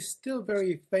actually still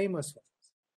very famous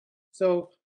ones. So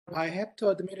I have to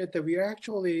admit it that we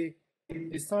actually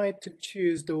decide to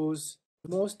choose those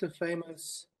most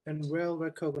famous and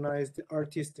well-recognized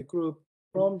artist group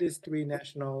from these three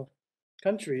national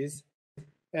countries.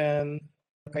 And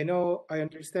I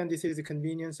understand this is a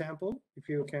convenient sample, if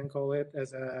you can call it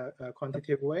as a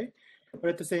quantitative way, but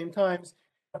at the same time,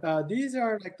 these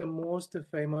are like the most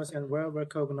famous and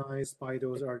well-recognized by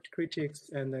those art critics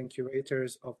and then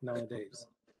curators of nowadays.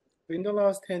 In the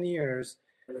last 10 years,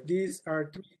 these are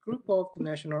three group of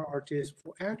national artists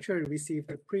who actually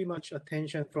received pretty much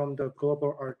attention from the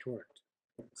global art world.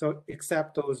 So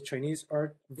except those Chinese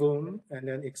art boom, and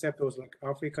then except those like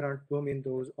African art boom in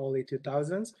those early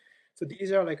 2000s. So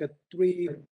these are like a three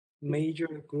major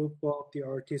group of the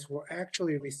artists who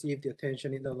actually received the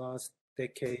attention in the last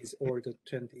decades or the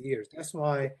 20 years. That's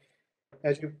why,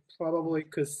 as you probably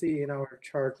could see in our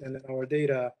chart and in our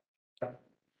data,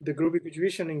 the group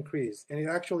exhibition increased, and it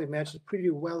actually matched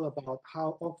pretty well about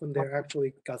how often they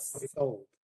actually got sold.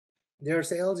 Their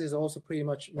sales is also pretty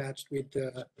much matched with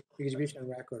the exhibition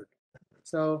record.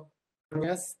 So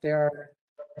yes, they are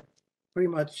pretty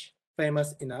much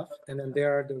famous enough, and then they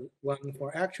are the one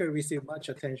who actually receive much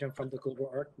attention from the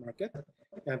global art market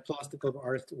and plus the global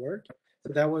art world.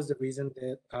 So that was the reason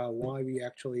that why we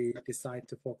actually decide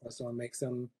to focus on make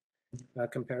some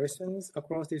comparisons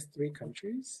across these three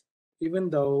countries.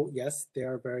 Even though yes, they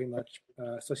are very much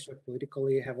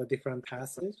socio-politically have a different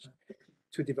passage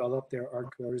to develop their art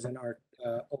works and art,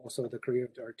 also the career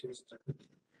of the artist.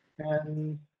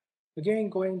 And again,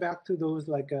 going back to those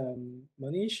like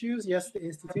money issues, yes, the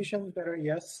institution better,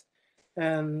 yes.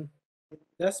 And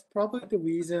that's probably the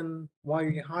reason why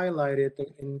we highlighted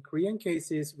that in Korean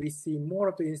cases, we see more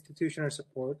of the institutional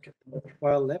support,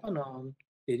 while Lebanon,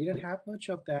 they didn't have much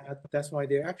of that. That's why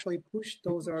they actually pushed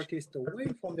those artists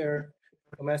away from their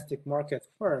domestic market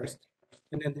first,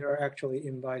 and then they're actually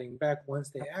inviting back once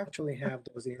they actually have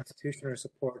those institutional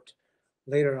support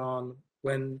later on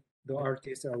when the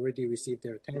artists already received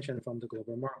their attention from the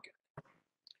global market.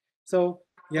 So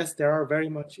yes, there are very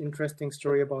much interesting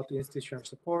story about the institutional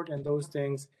support and those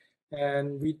things,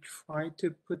 and we try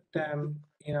to put them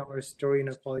in our story in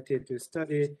a qualitative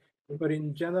study. But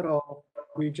in general,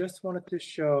 we just wanted to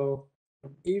show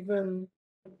even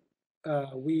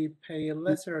we pay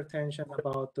lesser attention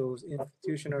about those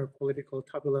institutional political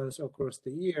turbulence across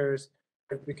the years,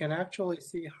 we can actually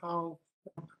see how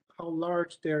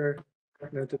large their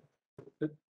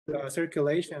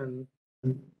circulation,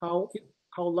 how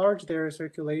large their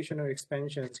circulation or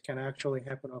expansions can actually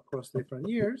happen across different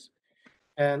years.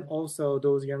 And also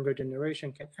those younger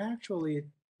generation can actually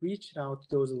reach out to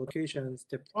those locations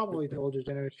that probably the older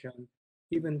generation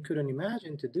even couldn't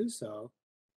imagine to do so,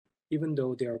 even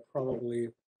though they are probably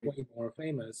way more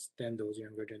famous than those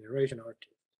younger generation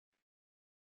artists.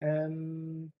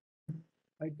 And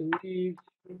I believe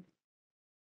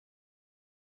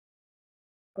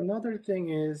another thing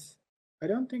is, I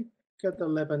don't think that the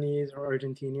Lebanese or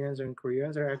Argentinians and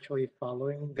Koreans are actually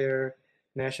following their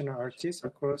national artists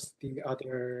across the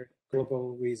other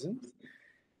global regions,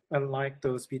 unlike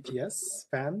those BTS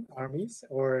fan armies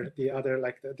or the other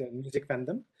like the music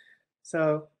fandom.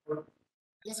 So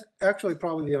that's actually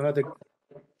probably another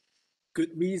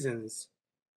good reasons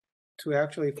to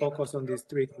actually focus on these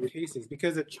three cases,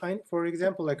 because for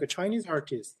example, like a Chinese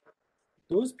artist,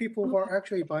 those people who are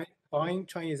actually buying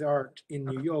Chinese art in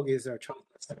New York is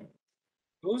Chinese.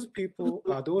 Those people,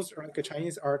 those like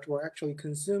Chinese art were actually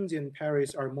consumed in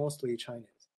Paris are mostly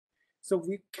Chinese. So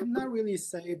we cannot really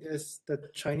say this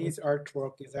that Chinese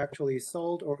artwork is actually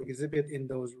sold or exhibited in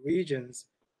those regions,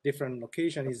 different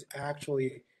location is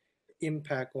actually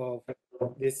impact of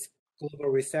this global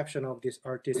reception of this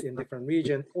artist in different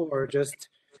region or just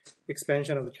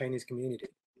expansion of the Chinese community.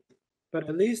 But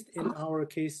at least in our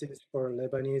cases for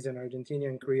Lebanese and Argentinian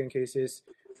and Korean cases,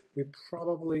 we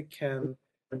probably can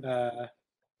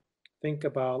think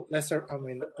about lesser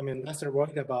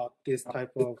worried about this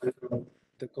type of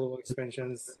the global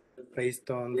expansions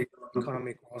based on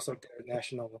economic growth of their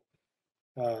national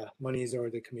monies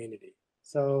or the community.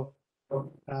 So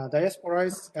diaspora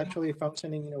is actually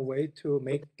functioning in a way to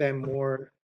make them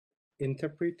more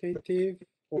interpretative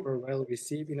or well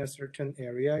received in a certain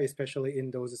area, especially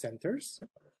in those centers.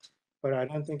 But I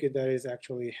don't think that is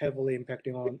actually heavily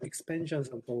impacting on expansions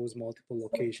of those multiple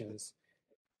locations,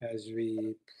 as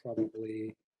we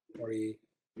probably worry,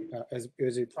 as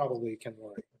we probably can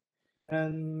worry.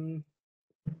 And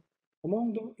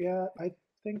among the, yeah, I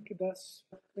think that's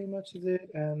pretty much it.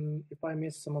 And if I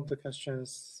miss some of the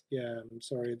questions, yeah, I'm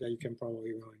sorry that you can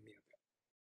probably remind me of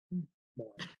it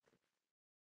more.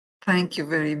 Thank you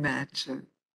very much.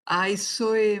 I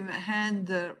saw a hand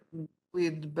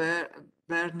with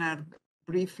Bernard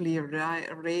briefly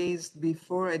raised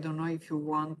before. I don't know if you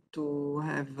want to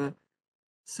have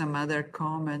some other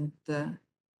comment. No,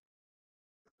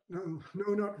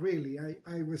 not really. I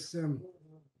was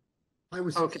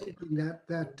Okay. thinking that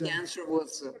The answer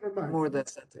was more than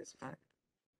satisfactory.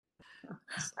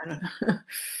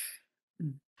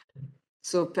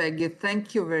 So Peggy,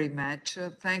 thank you very much.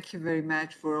 Thank you very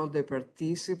much for all the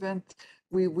participants.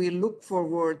 We will look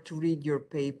forward to read your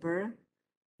paper.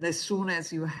 as soon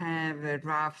as you have a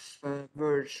rough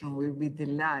version, we'll be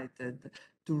delighted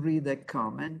to read a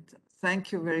comment.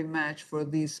 Thank you very much for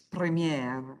this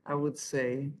premiere, I would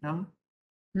say, no?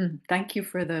 Thank you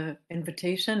for the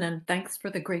invitation, and thanks for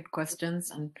the great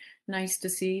questions, and nice to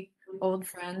see old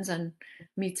friends and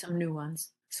meet some new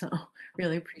ones. So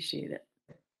really appreciate it.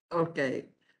 Okay.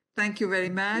 Thank you very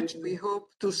much. We hope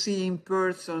to see in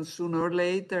person sooner or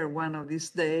later, one of these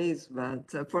days,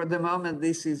 but for the moment,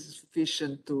 this is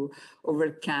sufficient to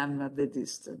overcome the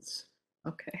distance.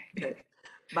 Okay.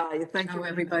 Bye. Thank Ciao, you,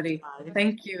 everybody. Bye.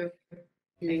 Thank you.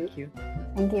 Thank you.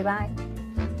 Thank you.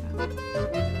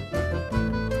 Bye.